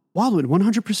 Wildwood,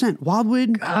 100%.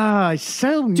 Wildwood.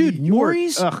 Dude,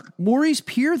 Maury's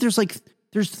Pier.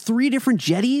 There's 3 different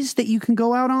jetties that you can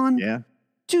go out on. Yeah.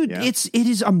 Dude, it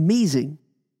is amazing.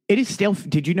 It is still,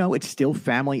 did you know it's still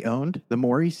family owned? The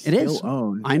Maury's still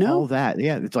owned. I know. All that.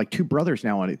 Yeah. It's like 2 brothers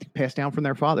now on it, passed down from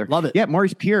their father. Love it. Yeah.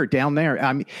 Maury's Pier down there.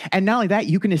 And not only that,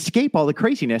 you can escape all the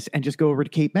craziness and just go over to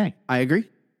Cape May. I agree.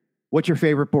 What's your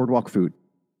favorite Boardwalk food?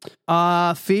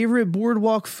 Favorite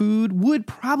Boardwalk food would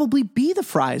probably be the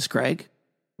fries, Greg.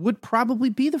 would probably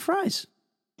be the fries.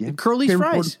 Yeah. Curly's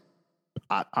fries.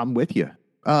 I'm with you.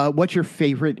 What's your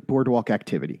favorite boardwalk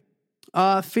activity?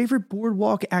 Favorite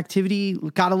boardwalk activity?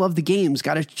 Gotta love the games.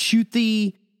 Gotta shoot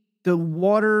the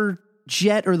water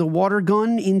jet or the water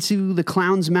gun into the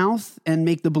clown's mouth and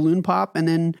make the balloon pop. And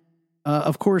then,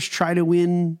 of course, try to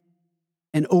win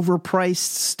an overpriced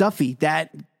stuffy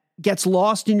that gets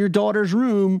lost in your daughter's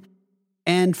room.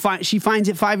 And she finds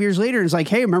it 5 years later and is like,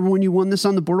 hey, remember when you won this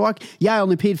on the boardwalk? Yeah, I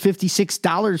only paid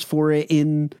 $56 for it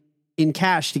in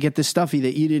cash to get this stuffy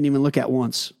that you didn't even look at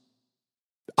once.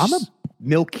 I'm a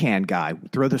milk can guy.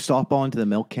 Throw the softball into the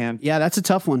milk can. Yeah, that's a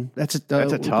tough one. That's a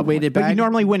tough weighted bag. But you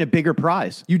normally win a bigger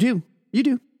prize. You do.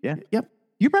 Yeah. Yep.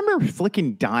 You remember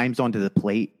flicking dimes onto the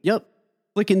plate? Yep.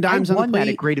 Flicking dimes on the plate. I won that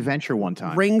at Great Adventure one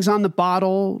time. Rings on the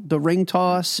bottle, the ring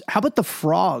toss. How about the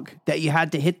frog that you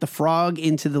had to hit the frog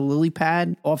into the lily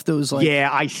pad off those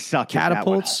I suck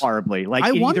catapults at that one horribly. Like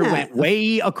it either went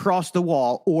way across the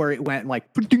wall or it went like.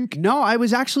 No, I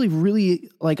was actually really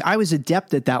I was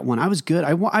adept at that one. I was good.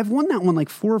 I've won that one like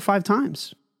 4 or 5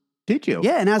 times. Did you?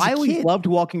 Yeah, and as I a always kid, loved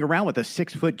walking around with a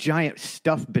 6-foot giant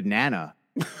stuffed banana.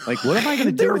 Like, what am I going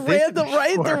to do with random, this?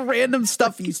 Right? They're random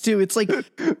stuffies, too. It's like,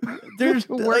 there's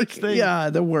the worst thing. Yeah,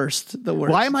 the worst.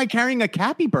 Why am I carrying a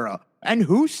capybara? And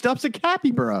who stuffs a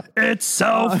capybara? It's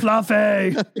so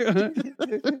fluffy.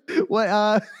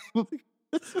 What?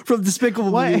 From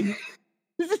Despicable Me.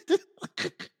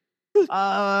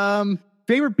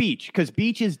 Favorite beach, because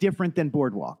beach is different than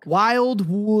boardwalk.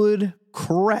 Wildwood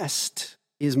Crest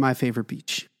is my favorite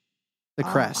beach. The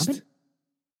Crest.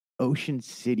 Ocean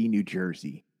City, New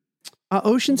Jersey.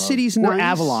 Ocean City's nice. Or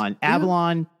Avalon. Yeah.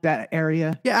 Avalon, that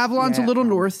area. Yeah, Avalon's a little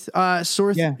north. Yeah.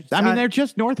 I mean, they're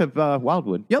just north of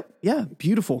Wildwood. Yep. Yeah.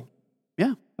 Beautiful.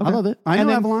 Yeah. Okay. I love it. I know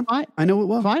Avalon. I know it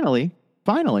well. Finally,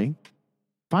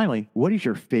 what is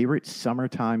your favorite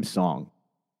summertime song?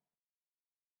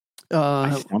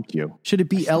 I stumped you. Should it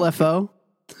be LFO?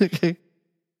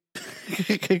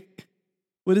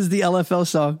 What is the LFO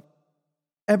song?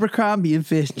 Abercrombie and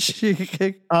Fitch.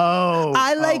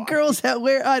 I like girls that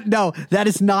wear. No, that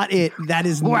is not it. That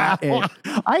is not it.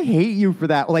 I hate you for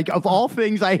that. Like, of all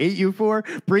things, I hate you for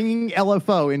bringing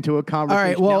LFO into a conversation. All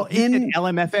right. Well, now, in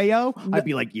LMFAO, I'd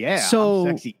be like, yeah, I'm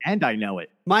sexy and I know it.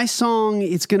 My song,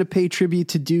 it's going to pay tribute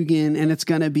to Dugan, and it's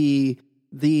going to be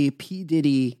the P.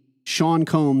 Diddy, Sean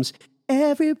Combs.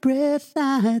 Every breath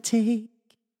I take,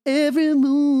 every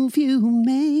move you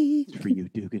make. It's for you,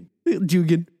 Dugan.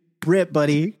 Dugan. Rip,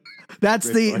 buddy. That's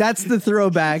the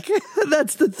throwback.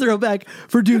 That's the throwback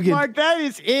for Dugan. Mark, that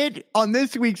is it on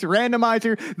this week's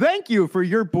randomizer. Thank you for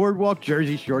your Boardwalk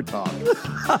Jersey Shore talk.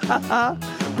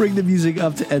 Bring the music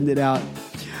up to end it out.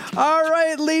 All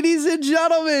right, ladies and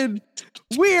gentlemen,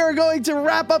 we are going to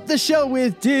wrap up the show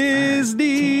with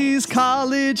Disney's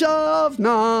College of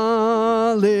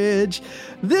Knowledge.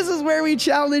 This is where we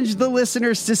challenge the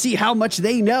listeners to see how much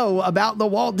they know about the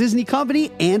Walt Disney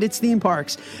Company and its theme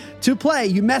parks. To play,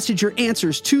 you message your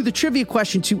answers to the trivia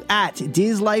question to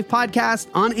 @DizLifePodcast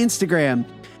on Instagram.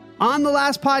 On the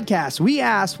last podcast, we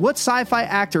asked what sci-fi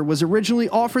actor was originally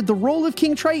offered the role of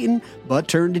King Triton, but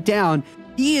turned it down.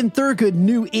 Ian Thurgood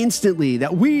knew instantly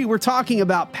that we were talking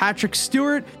about Patrick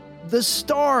Stewart, the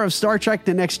star of Star Trek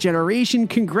The Next Generation.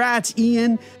 Congrats,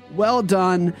 Ian. Well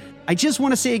done. I just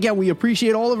want to say again, we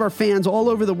appreciate all of our fans all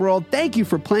over the world. Thank you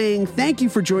for playing. Thank you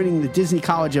for joining the Disney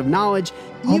College of Knowledge.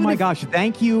 Gosh.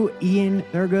 Thank you, Ian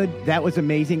Thurgood. That was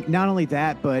amazing. Not only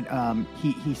that, but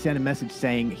he sent a message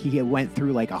saying he went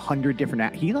through like 100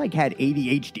 different he like had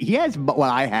ADHD. He has what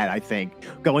I had, I think,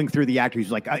 going through the actors.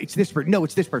 He's like, it's this person. No,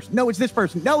 it's this person. No, it's this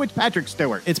person. No, it's Patrick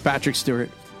Stewart. It's Patrick Stewart.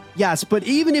 Yes, but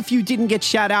even if you didn't get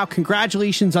shout out,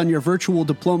 congratulations on your virtual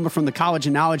diploma from the College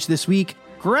of Knowledge this week.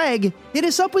 Greg, hit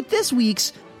us up with this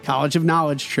week's College of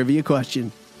Knowledge trivia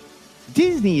question.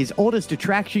 Disney's oldest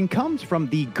attraction comes from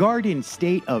the Garden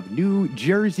State of New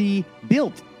Jersey.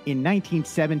 Built in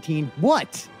 1917,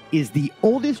 what is the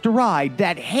oldest ride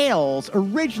that hails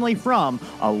originally from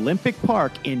Olympic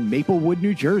Park in Maplewood,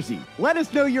 New Jersey? Let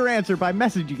us know your answer by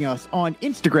messaging us on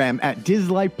Instagram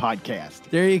 @DizLifePodcast.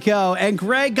 There you go. And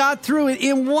Greg got through it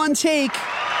in one take.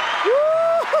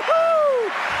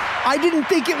 I didn't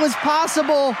think it was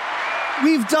possible.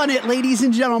 We've done it, ladies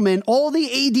and gentlemen. All the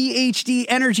ADHD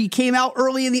energy came out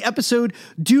early in the episode.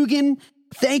 Dugan,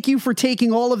 thank you for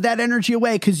taking all of that energy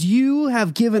away, because you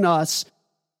have given us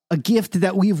a gift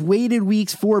that we've waited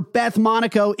weeks for. Beth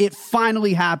Monaco, it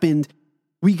finally happened.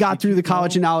 We got through the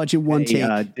College of Knowledge in one take.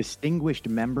 A distinguished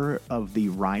member of the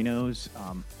rhinos,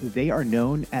 they are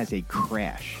known as a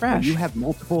crash. When you have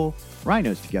multiple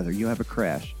rhinos together, you have a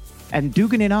crash. And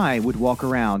Dugan and I would walk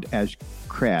around as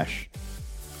Crash.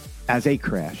 as a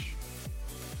crash.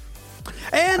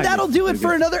 And that'll do it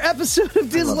for another episode of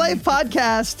Dis Life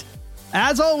Podcast.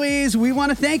 As always, we want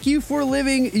to thank you for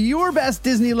living your best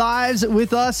Disney lives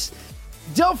with us.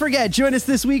 Don't forget, join us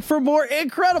this week for more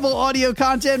incredible audio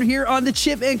content here on the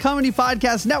Chip and Company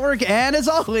Podcast Network. And as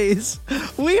always,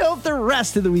 we hope the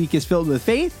rest of the week is filled with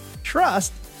faith,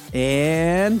 trust,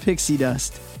 and pixie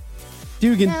dust.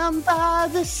 Dugan. Down by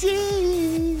the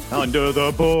sea. Under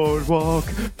the boardwalk.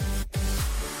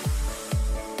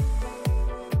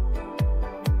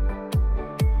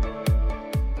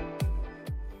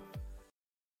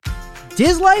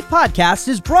 Dis Life Podcast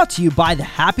is brought to you by the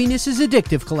Happiness is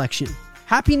Addictive collection.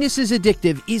 Happiness is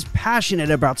Addictive is passionate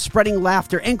about spreading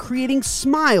laughter and creating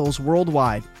smiles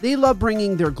worldwide. They love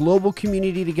bringing their global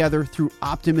community together through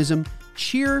optimism,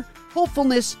 cheer,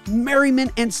 hopefulness,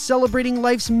 merriment, and celebrating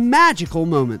life's magical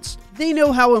moments. They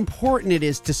know how important it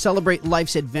is to celebrate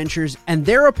life's adventures, and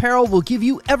their apparel will give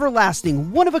you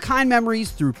everlasting, one-of-a-kind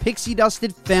memories through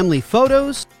pixie-dusted family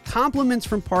photos, compliments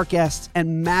from park guests,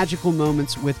 and magical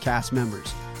moments with cast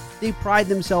members. They pride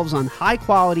themselves on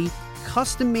high-quality,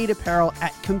 custom-made apparel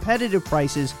at competitive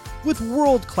prices with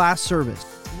world-class service.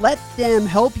 Let them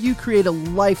help you create a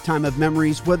lifetime of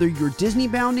memories, whether you're Disney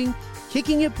bounding,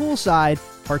 kicking it poolside,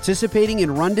 participating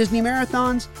in Run Disney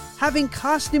marathons, having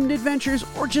costumed adventures,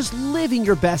 or just living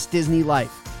your best Disney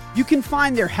life. You can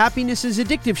find their Happiness is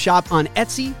Addictive shop on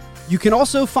Etsy. You can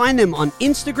also find them on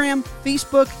Instagram,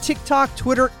 Facebook, TikTok,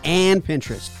 Twitter, and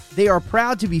Pinterest. They are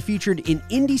proud to be featured in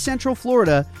Indy Central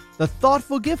Florida, the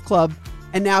Thoughtful Gift Club,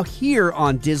 and now here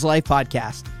on Dis Life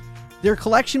Podcast. Their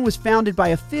collection was founded by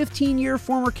a 15-year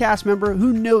former cast member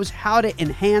who knows how to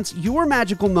enhance your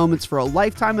magical moments for a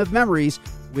lifetime of memories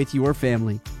with your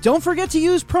family. Don't forget to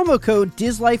use promo code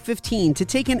DISLIFE15 to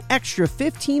take an extra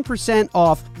 15%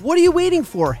 off. What are you waiting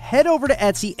for? Head over to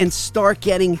Etsy and start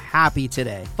getting happy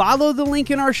today. Follow the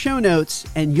link in our show notes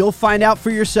and you'll find out for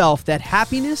yourself that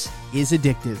happiness is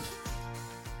addictive.